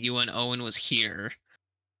Waltz. You and Owen was here,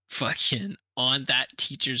 fucking on that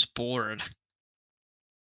teacher's board,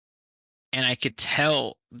 and I could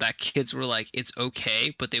tell that kids were like, "It's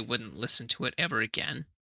okay," but they wouldn't listen to it ever again.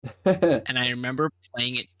 And I remember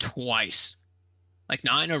playing it twice, like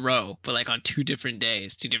not in a row, but like on 2 different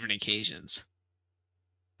days, 2 different occasions.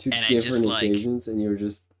 Two And I just different like, occasions, and you were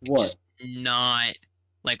just what? just not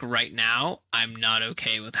like right now. I'm not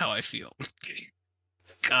okay with how I feel.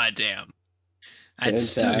 God damn. That's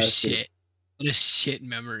so Fantastic. shit. What a shit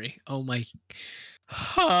memory. Oh my.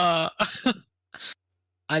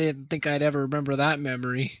 I didn't think I'd ever remember that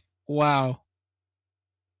memory. Wow.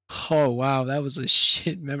 Oh wow, that was a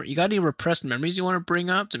shit memory. You got any repressed memories you want to bring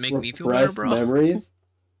up to make me feel better, Repressed bro? memories?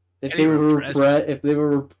 If Any they were repressed? if they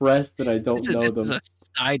were repressed, then I don't know This is them. a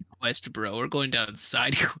side quest, bro. We're going down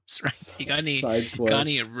side quests, right? You Side got quest.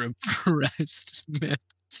 any repressed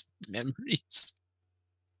memories?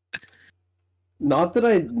 Not that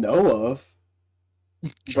I know of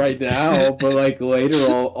right now, but like later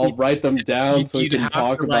I'll write them down so we You'd can have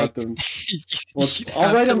talk to like, about them. Well, you'd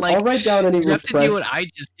have to like, I'll write down any you have to do what repressed. I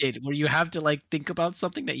just did, where you have to like think about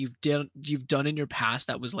something that you've done in your past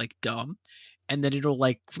that was like dumb, and then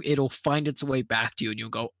it'll find its way back to you, and you'll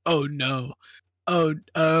go, oh no, oh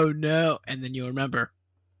no, and then you'll remember,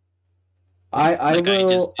 like I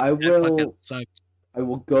just did. That fucking sucked. I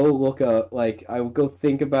will go look up like I will go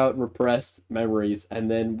think about repressed memories, and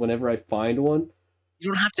then whenever I find one, You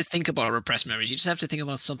don't have to think about repressed memories. You just have to think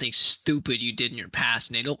about something stupid you did in your past,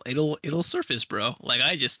 and it'll surface, bro. Like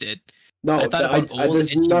I just did. I no, thought about old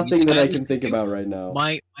there's edgy nothing music that I I can listened think to. about right now.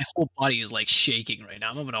 My whole body is like shaking right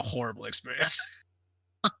now. I'm having a horrible experience.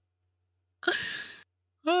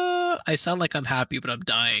 I sound like I'm happy, but I'm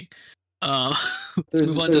dying. Um, let's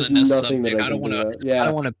move on to the There's next nothing that subject. I can think about. I Yeah.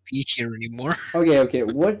 don't wanna be here anymore. Okay.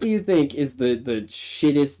 What do you think is the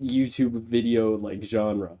shittest YouTube video like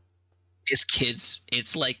genre?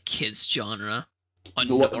 It's like kids genre The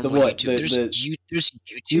on what? The normal what? YouTube. There's YouTube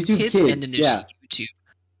YouTube kids and Kids? then there's Yeah. YouTube,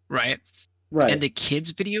 right? And Right. the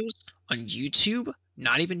kids videos on YouTube,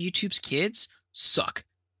 not even YouTube's kids, suck.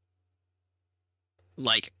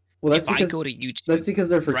 Like Well, if I go to YouTube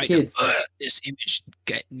they're for right now, kids. this image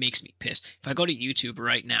makes me pissed. If I go to YouTube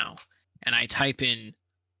right now and I type in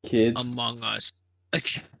Kids Among Us,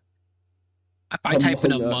 if I type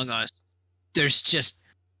in Among Among Us. Us, there's just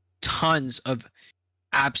tons of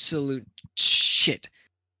absolute shit.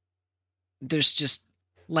 There's just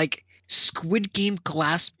like Squid Game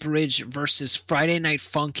Glass Bridge versus Friday Night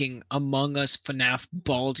Funkin' Among Us FNAF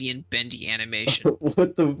Baldi and Bendy animation.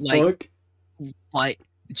 What the Like, fuck? like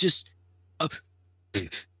just uh,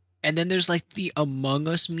 and then there's like the Among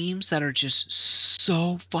Us memes that are just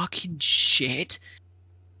so fucking shit.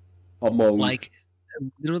 Among. Like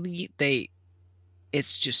literally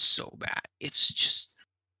it's just so bad. It's just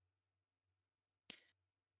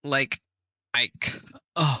like I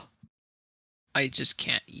oh I just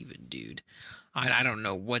can't even, dude. I don't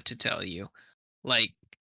know what to tell you. Like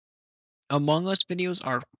Among Us videos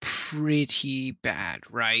are pretty bad,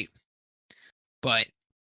 right? But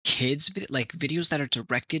like videos that are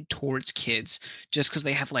directed towards kids just because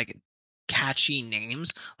they have like catchy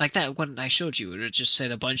names like that one I showed you, it just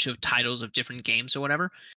said a bunch of titles of different games or whatever.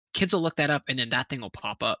 Kids will look that up and then that thing will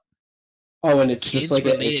pop up. Oh, and it's just Kids like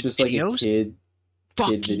a related videos kid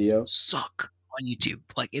fucking video. suck on YouTube.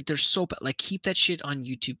 Like if they're so bad, like keep that shit on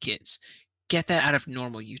YouTube Kids. Get that out of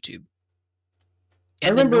normal YouTube.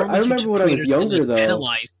 And I remember when I was younger though.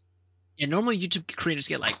 Penalized. And normal YouTube creators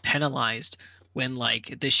get like penalized when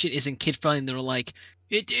like the shit isn't kid friendly. And they're like,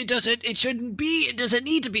 it doesn't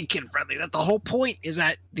need to be kid friendly. That the whole point is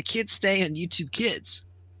that the kids stay on YouTube Kids.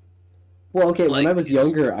 Well, okay, Like, when I was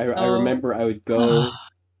younger, I remember I would go.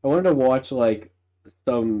 I wanted to watch like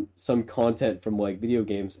some content from like video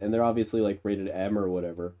games, and they're obviously like rated M or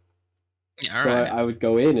whatever. Yeah, So alright. I would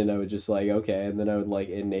go in and I would just like okay, and then I would like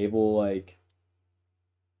enable like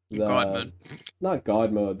God the mode. not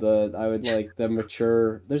God mode. I would like the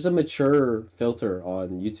mature. There's a mature filter on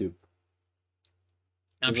YouTube.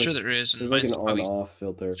 I'm There's sure like there is, and there's like mine's an probably on-off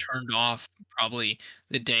filter. turned off probably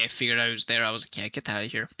the day I figured I was there. I was like, yeah, get that out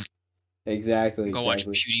of here. Exactly, Go watch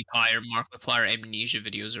exactly. PewDiePie or Markiplier Amnesia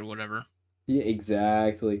videos or whatever. Yeah,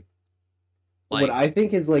 exactly. What Like, I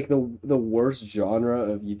think is like the worst genre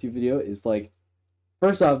of YouTube video is like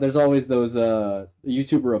first off, there's always those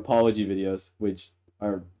YouTuber apology videos, which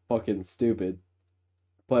are fucking stupid.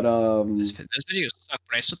 But those videos suck,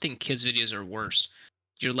 but I still think kids' videos are worse.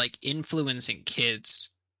 You're like influencing kids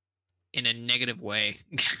in a negative way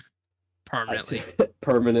I say permanently.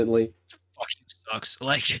 permanently. Fucking sucks.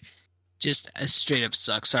 Like, just a straight up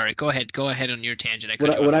sucks. Sorry, go ahead. Go ahead on your tangent. I cut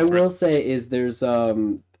What you off what I before. will say is there's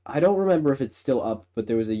I don't remember if it's still up, but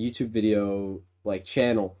there was a YouTube video like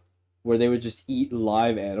channel where they would just eat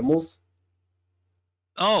live animals.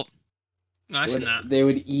 Oh, no, I've seen that. They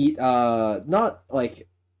would eat not like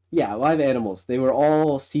yeah, live animals. They were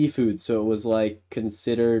all seafood, so it was like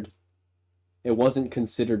considered it wasn't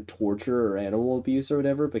considered torture or animal abuse or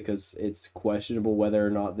whatever because it's questionable whether or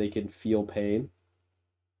not they can feel pain.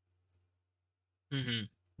 Mm-hmm.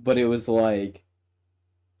 But it was like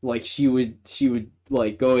she would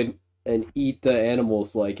like go and eat the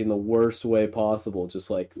animals like in the worst way possible, just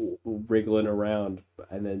like wriggling around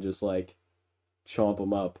and then just like chomp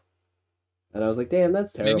them up. And I was like, damn,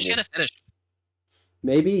 that's Maybe she terrible. had a fetish.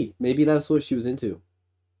 Maybe that's what she was into.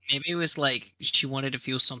 Maybe it was like she wanted to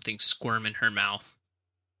feel something squirm in her mouth.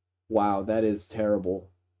 Wow, that is terrible.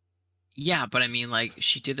 Yeah, but I mean, like,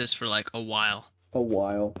 she did this for like a while. A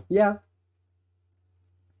while. Yeah.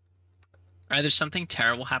 Either something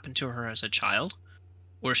terrible happened to her as a child,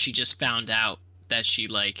 or she just found out that she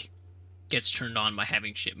like gets turned on by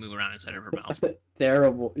having shit move around inside of her mouth.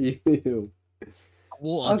 Terrible. Ew.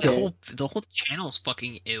 Well, Okay. the whole channel's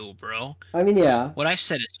fucking ill, bro. I mean, yeah, What I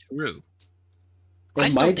said is true. I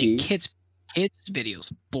it still might think be. kids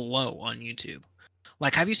videos blow on YouTube.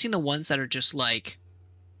 Like, have you seen the ones that are just like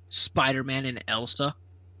Spider-Man and Elsa?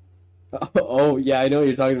 Oh, yeah, I know what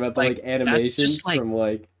you're talking about. The Like, like that's animations just like from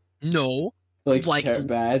no, like like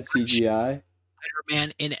bad CGI.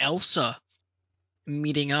 Spider-Man and Elsa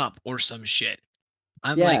meeting up or some shit.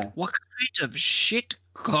 I'm like, Yeah, what kind of shit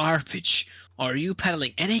garbage are you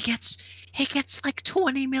peddling? And it gets like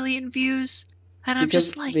 20 million views, and I'm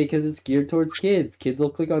just like, because it's geared towards kids. Kids will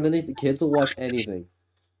click on anything. Kids will watch anything.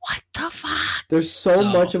 what the fuck? There's so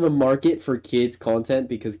much of a market for kids content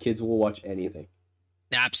because kids will watch anything.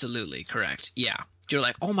 Absolutely correct. Yeah, you're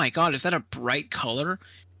like, oh my god, is that a bright color?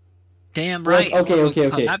 Damn Like, right. I wanna go click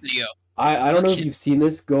on okay. that video. I don't know if Kid- you've seen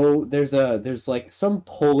this. Go there's like some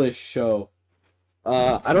Polish show.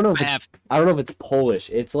 I don't know if I it's have, I don't know if it's Polish.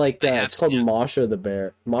 It's like I have it's called seen it. Masha the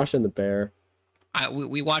Bear. Masha and the Bear.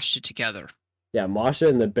 We watched it together. Yeah, Masha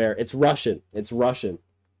and the Bear. It's Russian. It's Russian.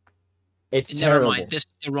 It's Never terrible. mind. This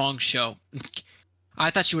is the wrong show.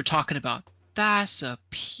 I thought you were talking about that's a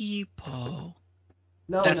people.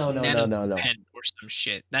 No, That's no, no, no, no, no. Pen or some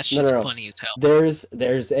shit. That No, shit's no, no. funny as hell.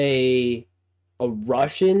 There's a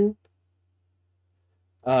Russian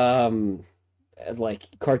like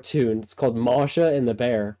cartoon. It's called Masha and the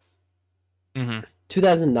Bear. Mm-hmm.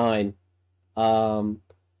 2009. Um,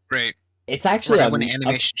 Great. it's actually Right when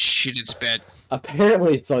animation shit its bed.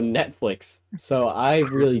 apparently it's on Netflix, so I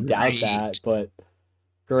really doubt Great. that, but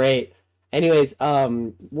great. Anyways,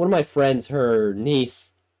 one of my friends, her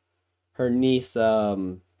niece,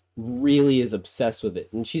 really is obsessed with it,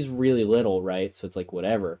 and she's really little, right? So it's like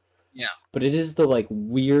whatever. Yeah. But it is the like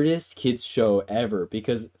weirdest kids show ever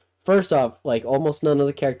because first off, like almost none of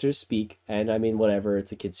the characters speak, and I mean whatever,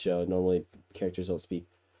 it's a kids show. Normally characters don't speak.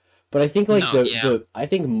 But I think like No, yeah. the I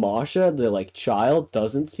think Masha, the like child,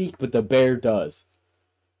 doesn't speak, but the bear does.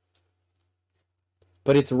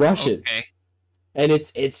 But it's Russian. Okay. And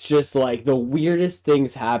it's just like the weirdest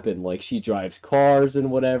things happen. Like she drives cars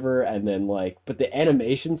and whatever, and then like but the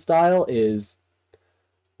animation style is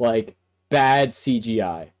like bad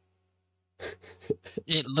CGI.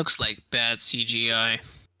 It looks like bad CGI.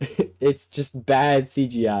 It's just bad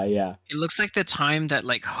CGI, yeah. It looks like the time that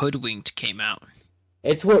like Hoodwinked came out.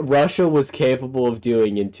 It's what Russia was capable of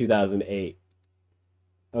doing in 2008.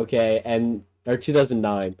 Okay, and or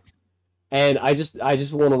 2009. And I just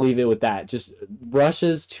want to leave it with that. Just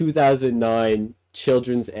Russia's 2009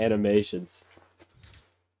 children's animations.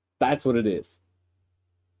 That's what it is.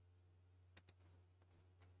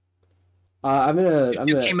 I'm It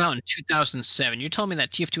gonna. came out in 2007. You're telling me that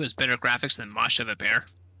TF2 has better graphics than Masha the Bear?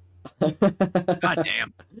 God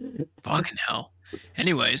damn. Fucking hell.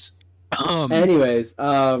 Anyways, Anyways,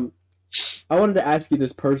 I wanted to ask you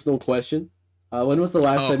this personal question. When was the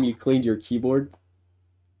last time you cleaned your keyboard?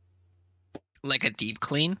 like a deep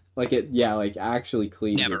clean? Like it, yeah, like actually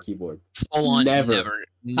cleaned your Never. keyboard. Full on Never.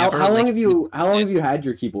 never. How long like, have you had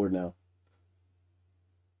your keyboard now?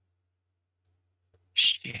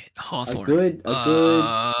 Shit, Hawthorne. A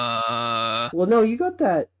good. Well, no, you got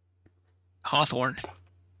that. Hawthorne.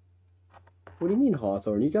 What do you mean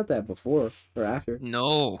Hawthorne? You got that before or after?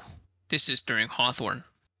 No, this is during Hawthorne.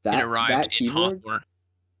 That It arrived that in keyboard? Hawthorne.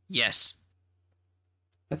 Yes.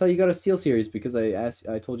 I thought you got a SteelSeries because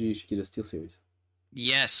I told you should get a SteelSeries.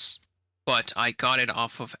 Yes. But I got it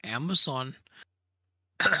off of Amazon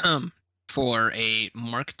for a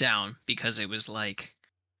markdown because it was like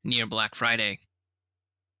near Black Friday.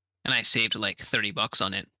 And I saved like $30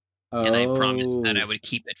 on it. Oh. And I promised that I would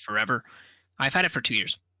keep it forever. I've had it for 2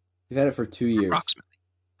 years. You've had it for 2 years. Approximately.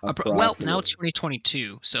 Well, now it's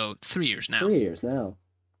 2022, so 3 years now. 3 years now.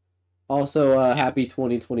 Also, happy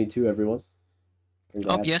 2022, everyone.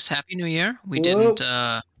 Congrats. Oh yes, Happy New Year. We Whoop.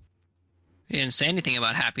 didn't say anything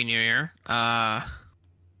about Happy New Year.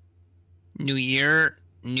 New Year,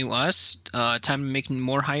 new us. Time to make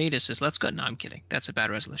more hiatuses. Let's go. No, I'm kidding. That's a bad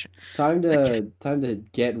resolution. Time to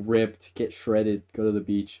get ripped, get shredded, go to the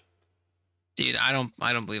beach. Dude, I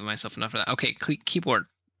don't believe in myself enough for that. Okay, keyboard.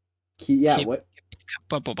 What?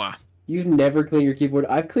 Blah, blah, blah. You've never cleaned your keyboard?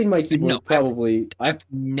 I've cleaned my keyboard No, probably. I've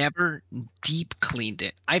never deep cleaned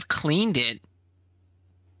it. I've cleaned it.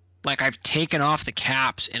 Like I've taken off the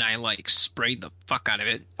caps and I like sprayed the fuck out of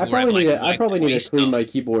it. I probably need to clean my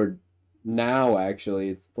keyboard now. Actually,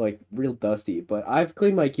 it's like real dusty. But I've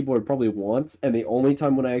cleaned my keyboard probably once, and the only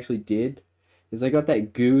time when I actually did is I got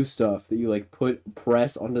that goo stuff that you like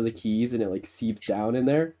press onto the keys and it like seeps down in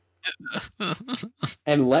there.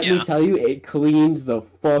 And let me tell you, it cleaned the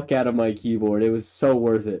fuck out of my keyboard. It was so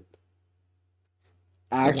worth it.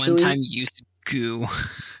 Actually, one time you used goo.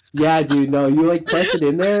 Yeah, dude, no, you like press it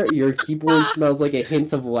in there, your keyboard smells like a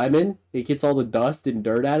hint of lemon. It gets all the dust and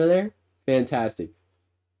dirt out of there. Fantastic.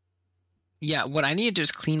 Yeah, what I need to do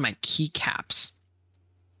is clean my keycaps.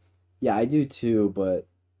 Yeah, I do too, but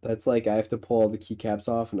that's like I have to pull all the keycaps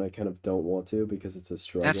off and I kind of don't want to because it's a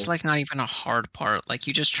struggle. That's like not even a hard part. Like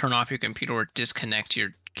you just turn off your computer or disconnect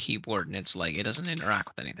your keyboard and it's like it doesn't interact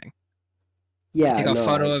with anything. Yeah, you take a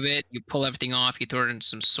photo of it, you pull everything off, you throw it in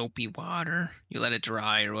some soapy water, you let it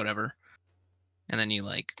dry or whatever, and then you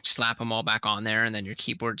like slap them all back on there, and then your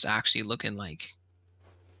keyboard's actually looking like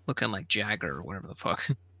Jagger or whatever the fuck.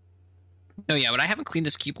 No, yeah, but I haven't cleaned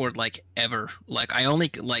this keyboard like ever. Like I only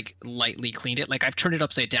like lightly cleaned it. Like I've turned it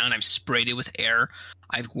upside down, I've sprayed it with air,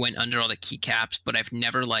 I've went under all the keycaps, but I've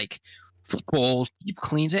never like full deep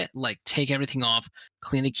cleaned it. Like take everything off,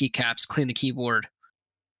 clean the keycaps, clean the keyboard,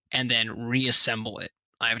 and then reassemble it.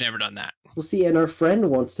 I've never done that. Well, see, and our friend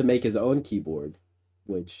wants to make his own keyboard,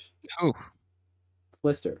 which... Oh.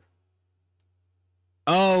 Blister.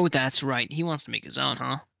 Oh, that's right. He wants to make his own,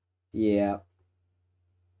 huh? Yeah.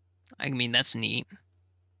 I mean, that's neat. I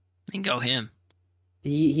mean, go him.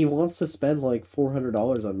 He wants to spend like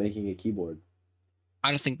 $400 on making a keyboard. I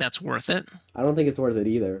don't think that's worth it. I don't think it's worth it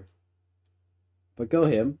either. But go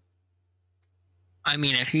him. I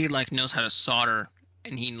mean, if he like knows how to solder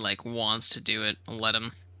and he like wants to do it, I'll let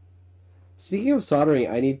him. Speaking of soldering,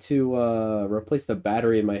 I need to replace the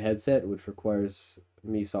battery in my headset, which requires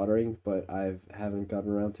me soldering, but I haven't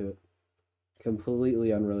gotten around to it.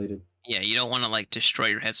 Completely unrelated. Yeah, you don't want to like destroy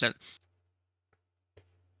your headset.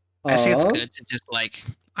 I think it's good to just like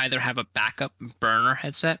either have a backup burner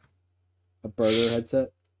headset. A burner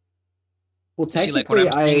headset. Well, See, like what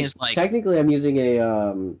I'm saying is like, technically I'm using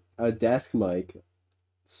a desk mic,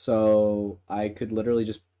 so I could literally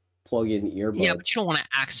just plug in earbuds. yeah, but you don't want to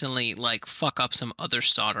accidentally like fuck up some other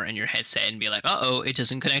solder in your headset and be like, uh-oh, it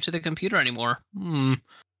doesn't connect to the computer anymore. You know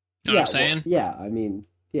what I'm saying? Well, yeah, I mean,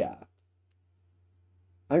 yeah.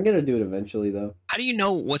 I'm gonna do it eventually, though. How do you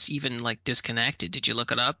know what's even like disconnected? Did you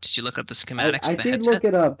look it up? Did you look up the schematics I of the did headset? look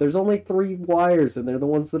it up. There's only 3 wires, and they're the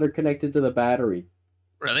ones that are connected to the battery.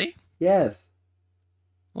 Really? Yes.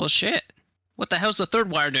 Well, shit. What the hell's the third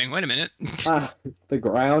wire doing? Wait a minute. The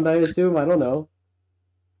ground, I assume? I don't know.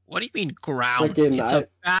 What do you mean ground? Frickin' It's a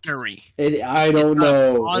battery. I don't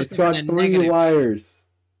know. It's positive got and a 3 negative. wires.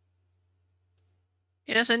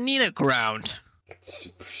 It doesn't need a ground.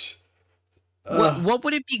 What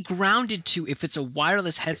would it be grounded to if it's a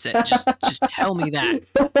wireless headset? Just tell me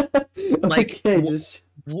that. Like, okay,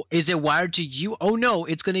 is it wired to you? Oh no,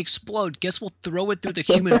 it's gonna explode. Guess we'll throw it through the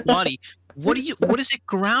human body. What is it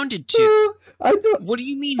grounded to? What do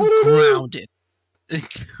you mean grounded?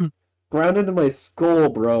 Grounded to my skull,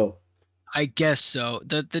 bro. I guess so.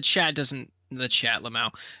 The chat doesn't. The chat,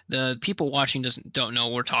 Lamau. The people watching don't know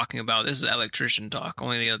what we're talking about. This is electrician talk.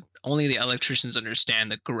 Only the electricians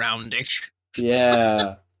understand the grounding.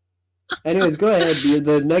 Yeah. Anyways, go ahead.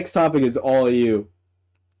 The next topic is all you.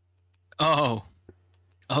 Oh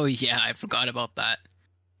yeah, I forgot about that.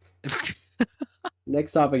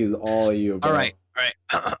 Next topic is all you, bro. All right.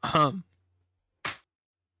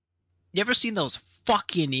 You ever seen those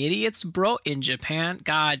fucking idiots, bro, in Japan?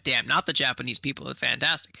 God damn, not the Japanese people, it's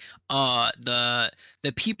fantastic. The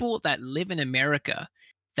people that live in America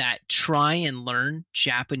that try and learn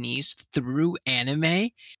Japanese through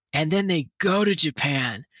anime, and then they go to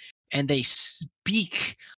Japan and they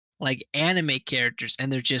speak like anime characters,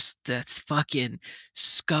 and they're just the fucking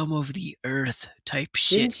scum of the earth type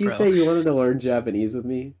shit. Didn't you bro. say you wanted to learn Japanese with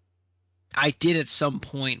me? I did at some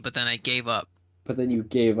point, but then I gave up. But then you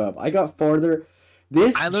gave up. I got farther.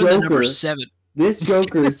 I learned the number 7. This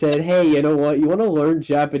joker said, "Hey, you know what? You want to learn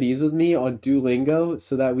Japanese with me on Duolingo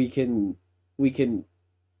so that we can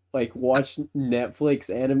like watch Netflix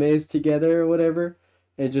animes together or whatever,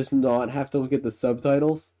 and just not have to look at the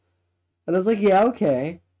subtitles." And I was like, "Yeah,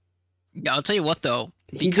 okay." Yeah, I'll tell you what though.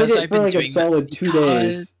 He did it for like a solid 2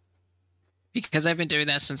 days. Because I've been doing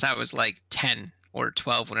that since I was like 10 or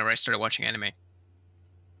 12 whenever I started watching anime.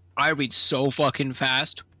 I read so fucking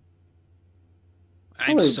fast.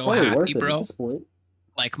 I'm so happy, bro. At this point.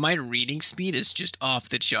 Like, my reading speed is just off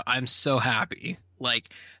the chart. I'm so happy. Like,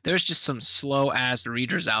 there's just some slow-ass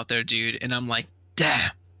readers out there, dude, and I'm like,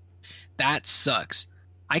 damn, that sucks.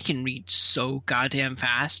 I can read so goddamn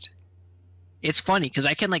fast. It's funny, because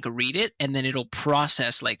I can, like, read it, and then it'll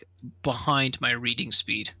process, like, behind my reading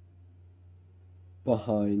speed.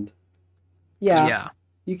 Behind. Yeah.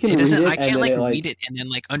 You can read it. I can't like read it and then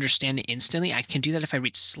like understand it instantly. I can do that if I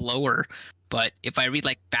read slower, but if I read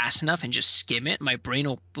like fast enough and just skim it, my brain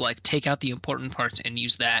will like take out the important parts and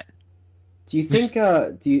use that. Do you think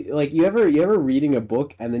do you like you ever reading a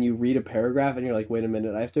book and then you read a paragraph and you're like, wait a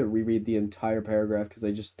minute, I have to reread the entire paragraph because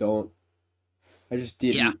I just didn't.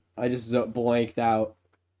 Yeah. I just blanked out.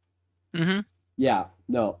 Mm-hmm. Yeah.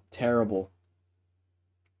 No. Terrible.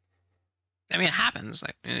 I mean, it happens.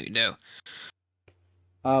 Like, you know.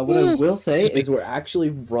 What I will say is we're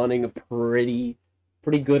actually running a pretty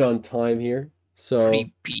good on time here. So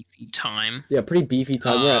pretty beefy time. Yeah, pretty beefy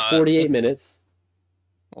time. We're at 48 minutes.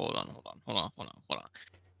 Hold on.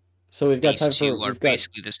 So we've got time for. We've got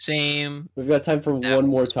basically the same. We've got time for one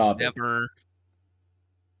more topic. Whatever.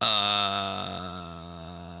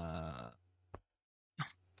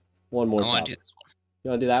 One more. I want to do this one.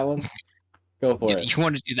 You want to do that one? Go for it. You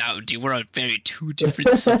want to do that one, dude? We're on very 2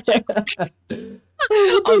 different subjects.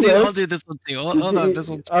 I'll do this one too. Hold on, this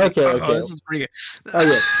one's okay. This is pretty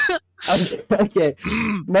good. Okay.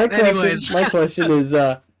 My question is,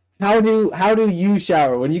 how do you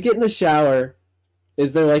shower? When you get in the shower,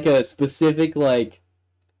 is there like a specific like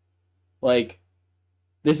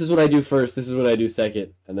this is what I do first, this is what I do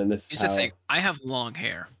second, and then this? Here's the thing. I have long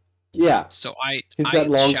hair. Yeah. So he's got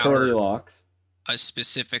long curly locks. A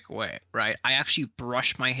specific way, right? I actually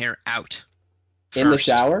brush my hair out. In the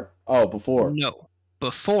shower? Oh, before. No.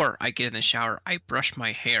 Before I get in the shower, I brush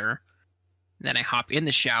my hair. Then I hop in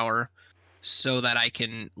the shower, so that I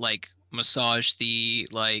can like massage the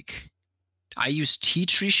like. I use tea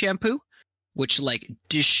tree shampoo, which like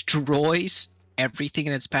destroys everything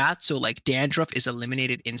in its path. So like dandruff is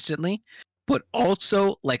eliminated instantly, but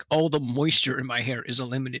also like all the moisture in my hair is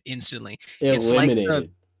eliminated instantly. It's like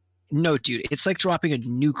Eliminated. no, dude, it's like dropping a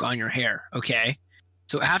nuke on your hair. Okay,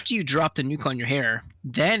 so after you drop the nuke on your hair,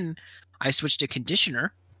 then I switch to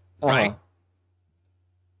conditioner, Uh-huh. right?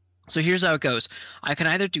 So here's how it goes. I can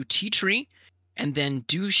either do tea tree and then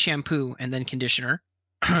do shampoo and then conditioner.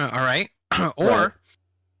 All right. Right.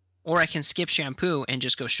 or I can skip shampoo and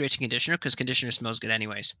just go straight to conditioner because conditioner smells good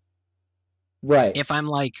anyways. Right. If I'm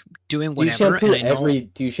like doing Do you whatever shampoo and I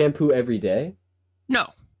know every day? no,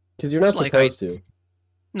 Because you're it's not like I supposed to.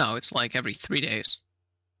 no, it's like every 3 days.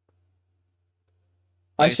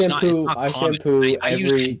 I Like it's shampoo not I common. shampoo I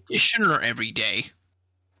use every conditioner every day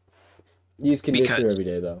use conditioner because every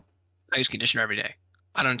day though. I use conditioner every day.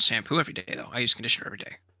 I don't shampoo every day though. I use conditioner every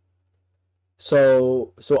day.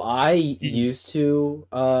 So I Mhm. used to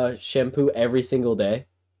shampoo every single day,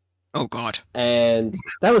 Oh God. and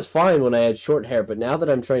that was fine when I had short hair, but now that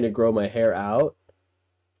I'm trying to grow my hair out,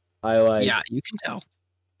 I Yeah, like you can tell.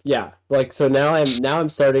 yeah, like so now I'm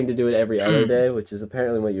starting to do it every other day, which is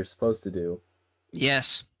apparently what you're supposed to do.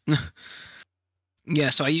 Yes.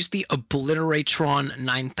 Yeah, so I use the Obliteratron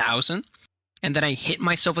 9000, and then I hit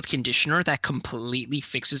myself with conditioner that completely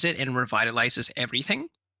fixes it and revitalizes everything.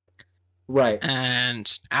 Right.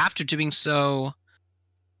 And after doing so,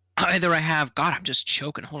 either I have God, I'm just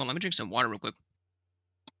choking. Hold on, let me drink some water real quick.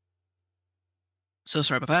 So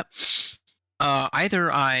sorry about that.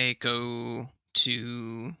 Either I go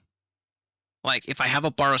to like if I have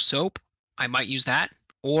a bar of soap, I might use that,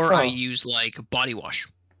 or I Oh, use like body wash.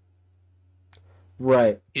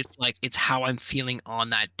 right. It's like it's how I'm feeling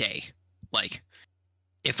on that day. Like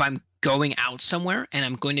if I'm going out somewhere and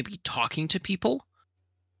I'm going to be talking to people,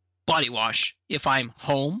 body wash. If I'm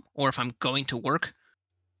home or if I'm going to work,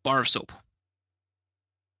 bar of soap.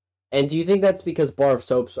 And do you think that's because bar of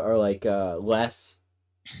soaps are like less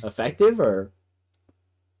effective or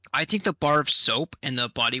I think the bar of soap and the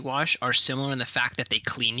body wash are similar in the fact that they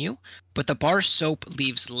clean you, but the bar of soap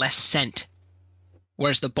leaves less scent,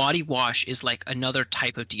 whereas the body wash is like another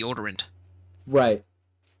type of deodorant. right?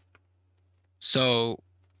 So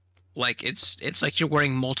like it's like you're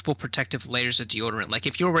wearing multiple protective layers of deodorant. Like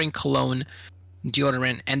if you're wearing cologne,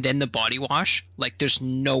 deodorant, and then the body wash, like there's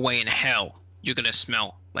no way in hell you're gonna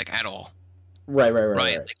smell like at all. Right, right, right,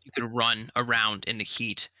 Right? right. Like you could run around in the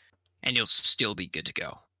heat and you'll still be good to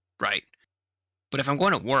go. Right? But if I'm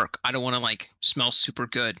going to work, I don't want to like smell super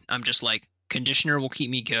good. I'm just like conditioner will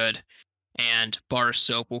keep me good and bar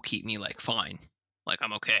soap will keep me like fine. Like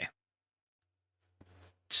I'm okay.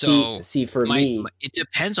 See, So see, for my me, it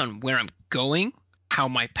depends on where I'm going, how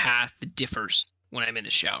my path differs when I'm in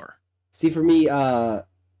the shower. see, for me,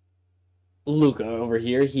 Luca over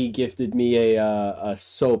here, he gifted me a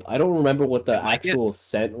soap. I don't remember what I the like it. actual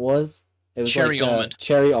scent was. It was like Cherry almond.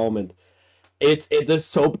 cherry almond. It's the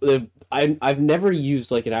soap. I've never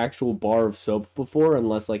used like an actual bar of soap before,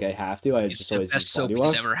 unless like I have to. I It's just the always use best body soap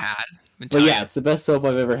he's wash. ever had. I But tell yeah, you. it's the best soap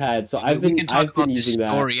I've ever had. So We can talk I've been about this using that.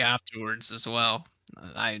 story afterwards as well.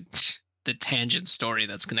 I the tangent story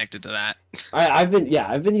that's connected to that. I've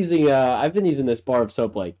been using this bar of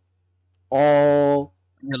soap like all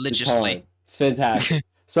the Religiously. time. It's fantastic.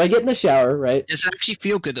 So I get in the shower, right? Does it actually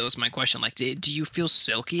feel good though is my question. Like do you feel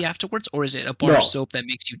silky afterwards or is it a bar of No, soap that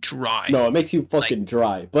makes you dry? no, it makes you Like fucking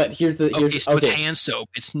dry. But here's okay, so it's okay. hand soap.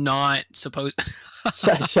 It's not supposed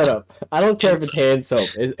Shut up. I don't care hand if it's soap. hand soap.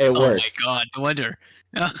 It Oh my works. god, no wonder.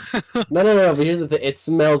 No. But here's the thing. It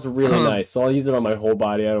smells really nice, so I'll use it on my whole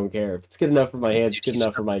body. I don't care if it's good enough for my hands. It's Dude, good he's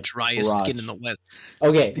enough for got the my driest skin in crotch. the West.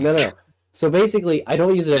 Okay, no. So basically, I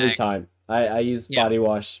don't use it every Dang. time. I use Yeah. body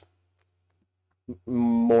wash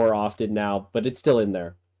more often now, but it's still in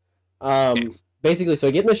there. Okay. Basically, so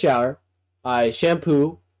I get in the shower, I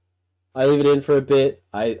shampoo, I leave it in for a bit,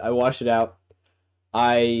 I wash it out.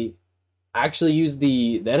 I actually I use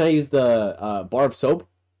the bar of soap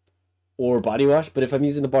or body wash, but if I'm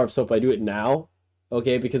using the bar of soap, I do it now,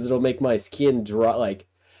 okay, because it'll make my skin dry. Like,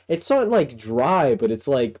 it's not like dry, but it's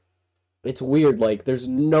like, it's weird. Like, there's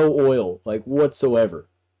no oil, like, whatsoever.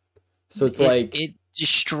 So it's like, It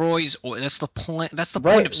destroys oil. That's the point. That's the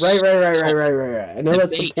point right, of right. soap. Right. I know The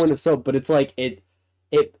that's the point base. of soap, but it's like, it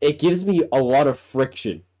gives me a lot of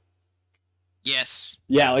friction. Yes.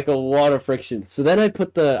 Yeah, like a lot of friction. So then I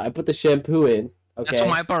put the shampoo in, That's what okay?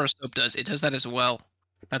 my bar of soap does. It does that as well.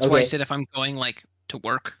 That's why I Okay. said if I'm going like to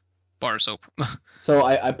work, bar of soap. So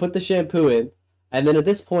I put the shampoo in, and then at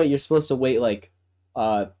this point you're supposed to wait like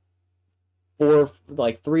uh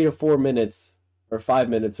like 3 to 4 minutes or 5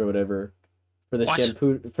 minutes or whatever for the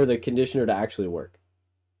shampoo for the conditioner to actually work.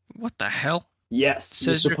 What the hell? Yes,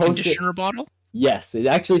 Says your conditioner bottle? Yes,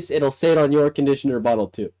 it'll say it on your conditioner bottle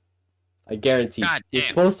too. I guarantee. God You're damn.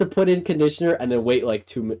 supposed to put in conditioner and then wait like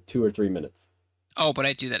 2 or 3 minutes. Oh, but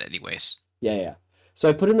I do that anyways. Yeah. So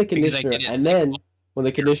I put in the conditioner, and then when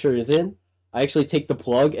the conditioner is in, I actually take the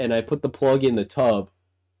plug and I put the plug in the tub,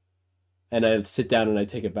 and I sit down and I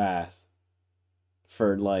take a bath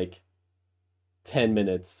for like 10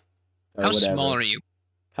 minutes or whatever. How small are you?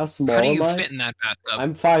 How small am I? How do you fit in that bathtub?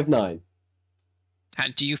 I'm 5'9". How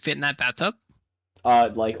do you fit in that bathtub?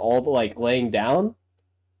 Like all the like laying down.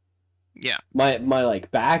 Yeah. My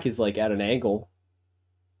like back is like at an angle.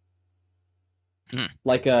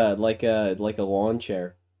 Like a lawn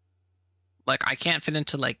chair. Like I can't fit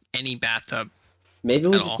into like any bathtub. Maybe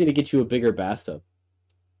we just need to get you a bigger bathtub.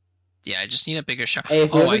 Yeah, I just need a bigger shower. Hey,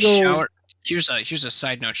 showered. Here's a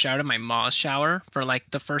side note. Showered in my mom's shower for like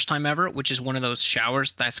the first time ever, which is one of those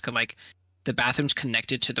showers that's like the bathroom's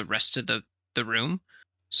connected to the rest of the room.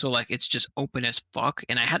 So like it's just open as fuck,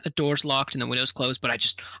 and I had the doors locked and the windows closed, but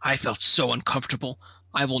I felt so uncomfortable.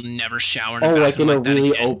 I will never shower in a bathroom like in a really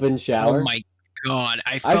again. open shower. Oh my god,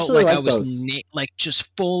 I felt like I was like just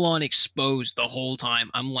full on exposed the whole time.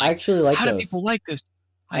 I'm like, I actually like how those. do people like this?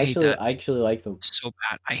 I actually like them. It's so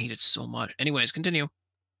bad. I hate it so much. Anyways, continue.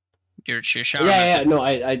 Your shower. Yeah. No,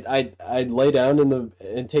 I lay down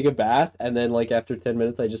and take a bath, and then like after 10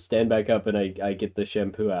 minutes, I just stand back up and I get the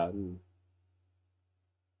shampoo out.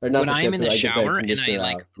 When I'm in the shower and I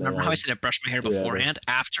like remember how I said I brush my hair beforehand?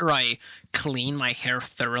 After I clean my hair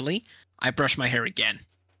thoroughly, I brush my hair again.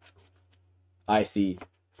 I see.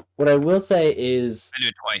 What I will say is, I do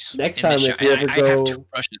it twice. Next time, if you ever I have 2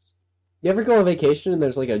 brushes. You ever go on vacation and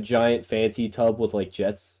there's like a giant fancy tub with like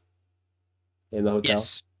jets in the hotel?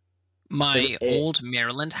 Yes. My old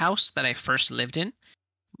Maryland house that I first lived in,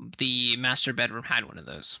 the master bedroom had one of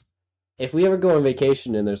those. If we ever go on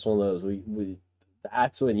vacation and there's one of those,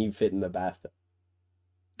 that's when you fit in the bathtub.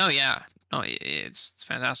 Oh yeah, no, it's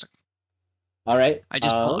fantastic. All right. I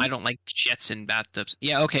don't like jets in bathtubs.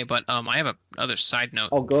 Yeah, okay, but I have another side note.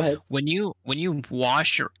 Oh, go ahead. When you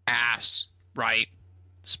wash your ass, right?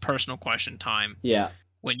 It's personal question time. Yeah.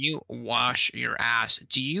 When you wash your ass,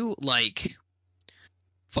 do you like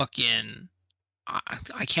fucking?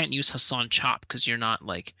 I can't use Hassan chop because you're not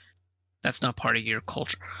like, that's not part of your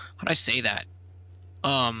culture. How do I say that?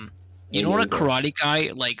 You know when a karate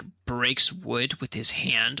guy like breaks wood with his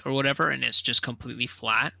hand or whatever, and it's just completely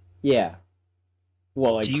flat? Yeah.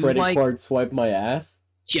 Well, like credit card swipe my ass?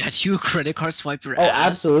 Yeah, do you credit card swipe your ass? Oh,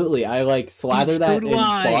 absolutely. I like slather that in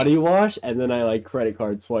body wash, and then I like credit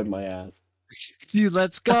card swipe my ass. Dude,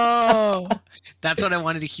 let's go! That's what I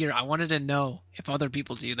wanted to hear. I wanted to know if other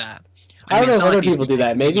people do that. I don't know if other people do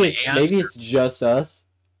that. Maybe it's just us.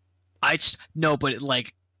 No, but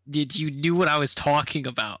like, you knew what I was talking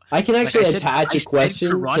about. I can actually attach a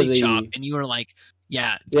question to the chop, and you were like,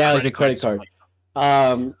 yeah, like a credit card.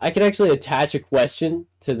 I can actually attach a question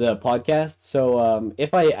to the podcast. So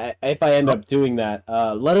if I end up doing that,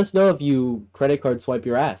 let us know if you credit card swipe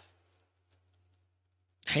your ass.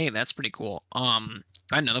 Hey, that's pretty cool. I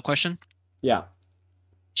had another question. Yeah.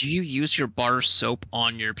 Do you use your bar soap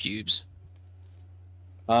on your pubes?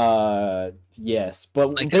 Yes,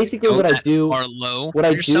 but like, basically what I do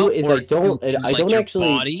is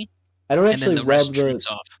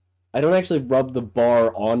I don't actually rub the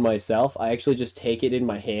bar on myself. I actually just take it in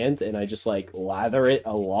my hands and I just like lather it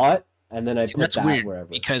a lot, and then I put that wherever.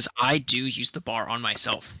 Because I do use the bar on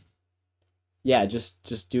myself. Yeah,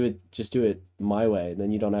 just do it my way, and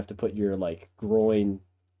then you don't have to put your like groin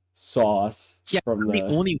sauce. Yeah, I'm the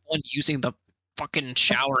only one using the fucking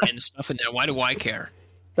shower and stuff in there. Why do I care?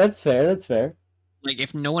 That's fair. Like,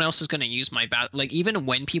 if no one else is going to use my bath, like, even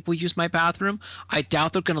when people use my bathroom, I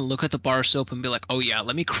doubt they're going to look at the bar of soap and be like, oh yeah,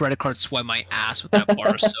 let me credit card swipe my ass with that bar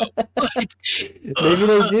of soap. Like, maybe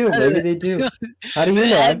they do. How do you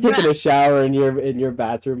know? I've taken a shower in your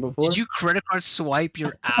bathroom before. Did you credit card swipe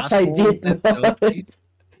your asshole? I did not.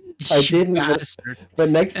 I didn't.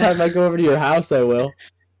 But next time I go over to your house, I will.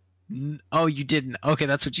 Oh, you didn't. Okay,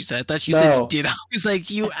 that's what you said. I thought you said you did. I was like,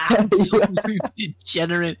 you absolute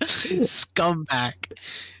degenerate scumbag.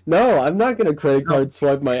 No, I'm not gonna credit card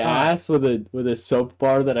swipe my ass with a soap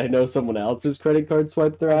bar that I know someone else's credit card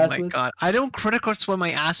swiped their ass with. Oh my god, I don't credit card swipe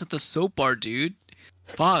my ass with a soap bar, dude.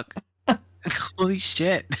 Fuck. Holy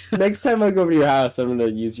shit. Next time I go over to your house, I'm gonna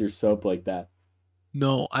use your soap like that.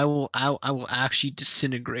 No, I will actually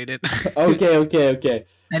disintegrate it. Okay.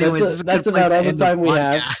 Anyways, that's about all the time we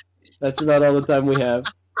have. That's about all the time we have.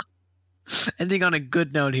 Ending on a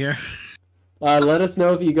good note here. Let us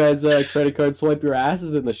know if you guys credit card swipe your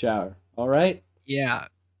asses in the shower. All right. Yeah,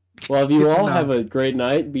 Well, if you good to all know. have a great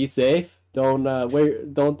night, be safe. Don't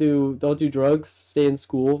do drugs. Stay in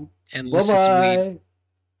school. Bye Unless it's weed. bye.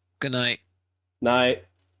 Good night. Night.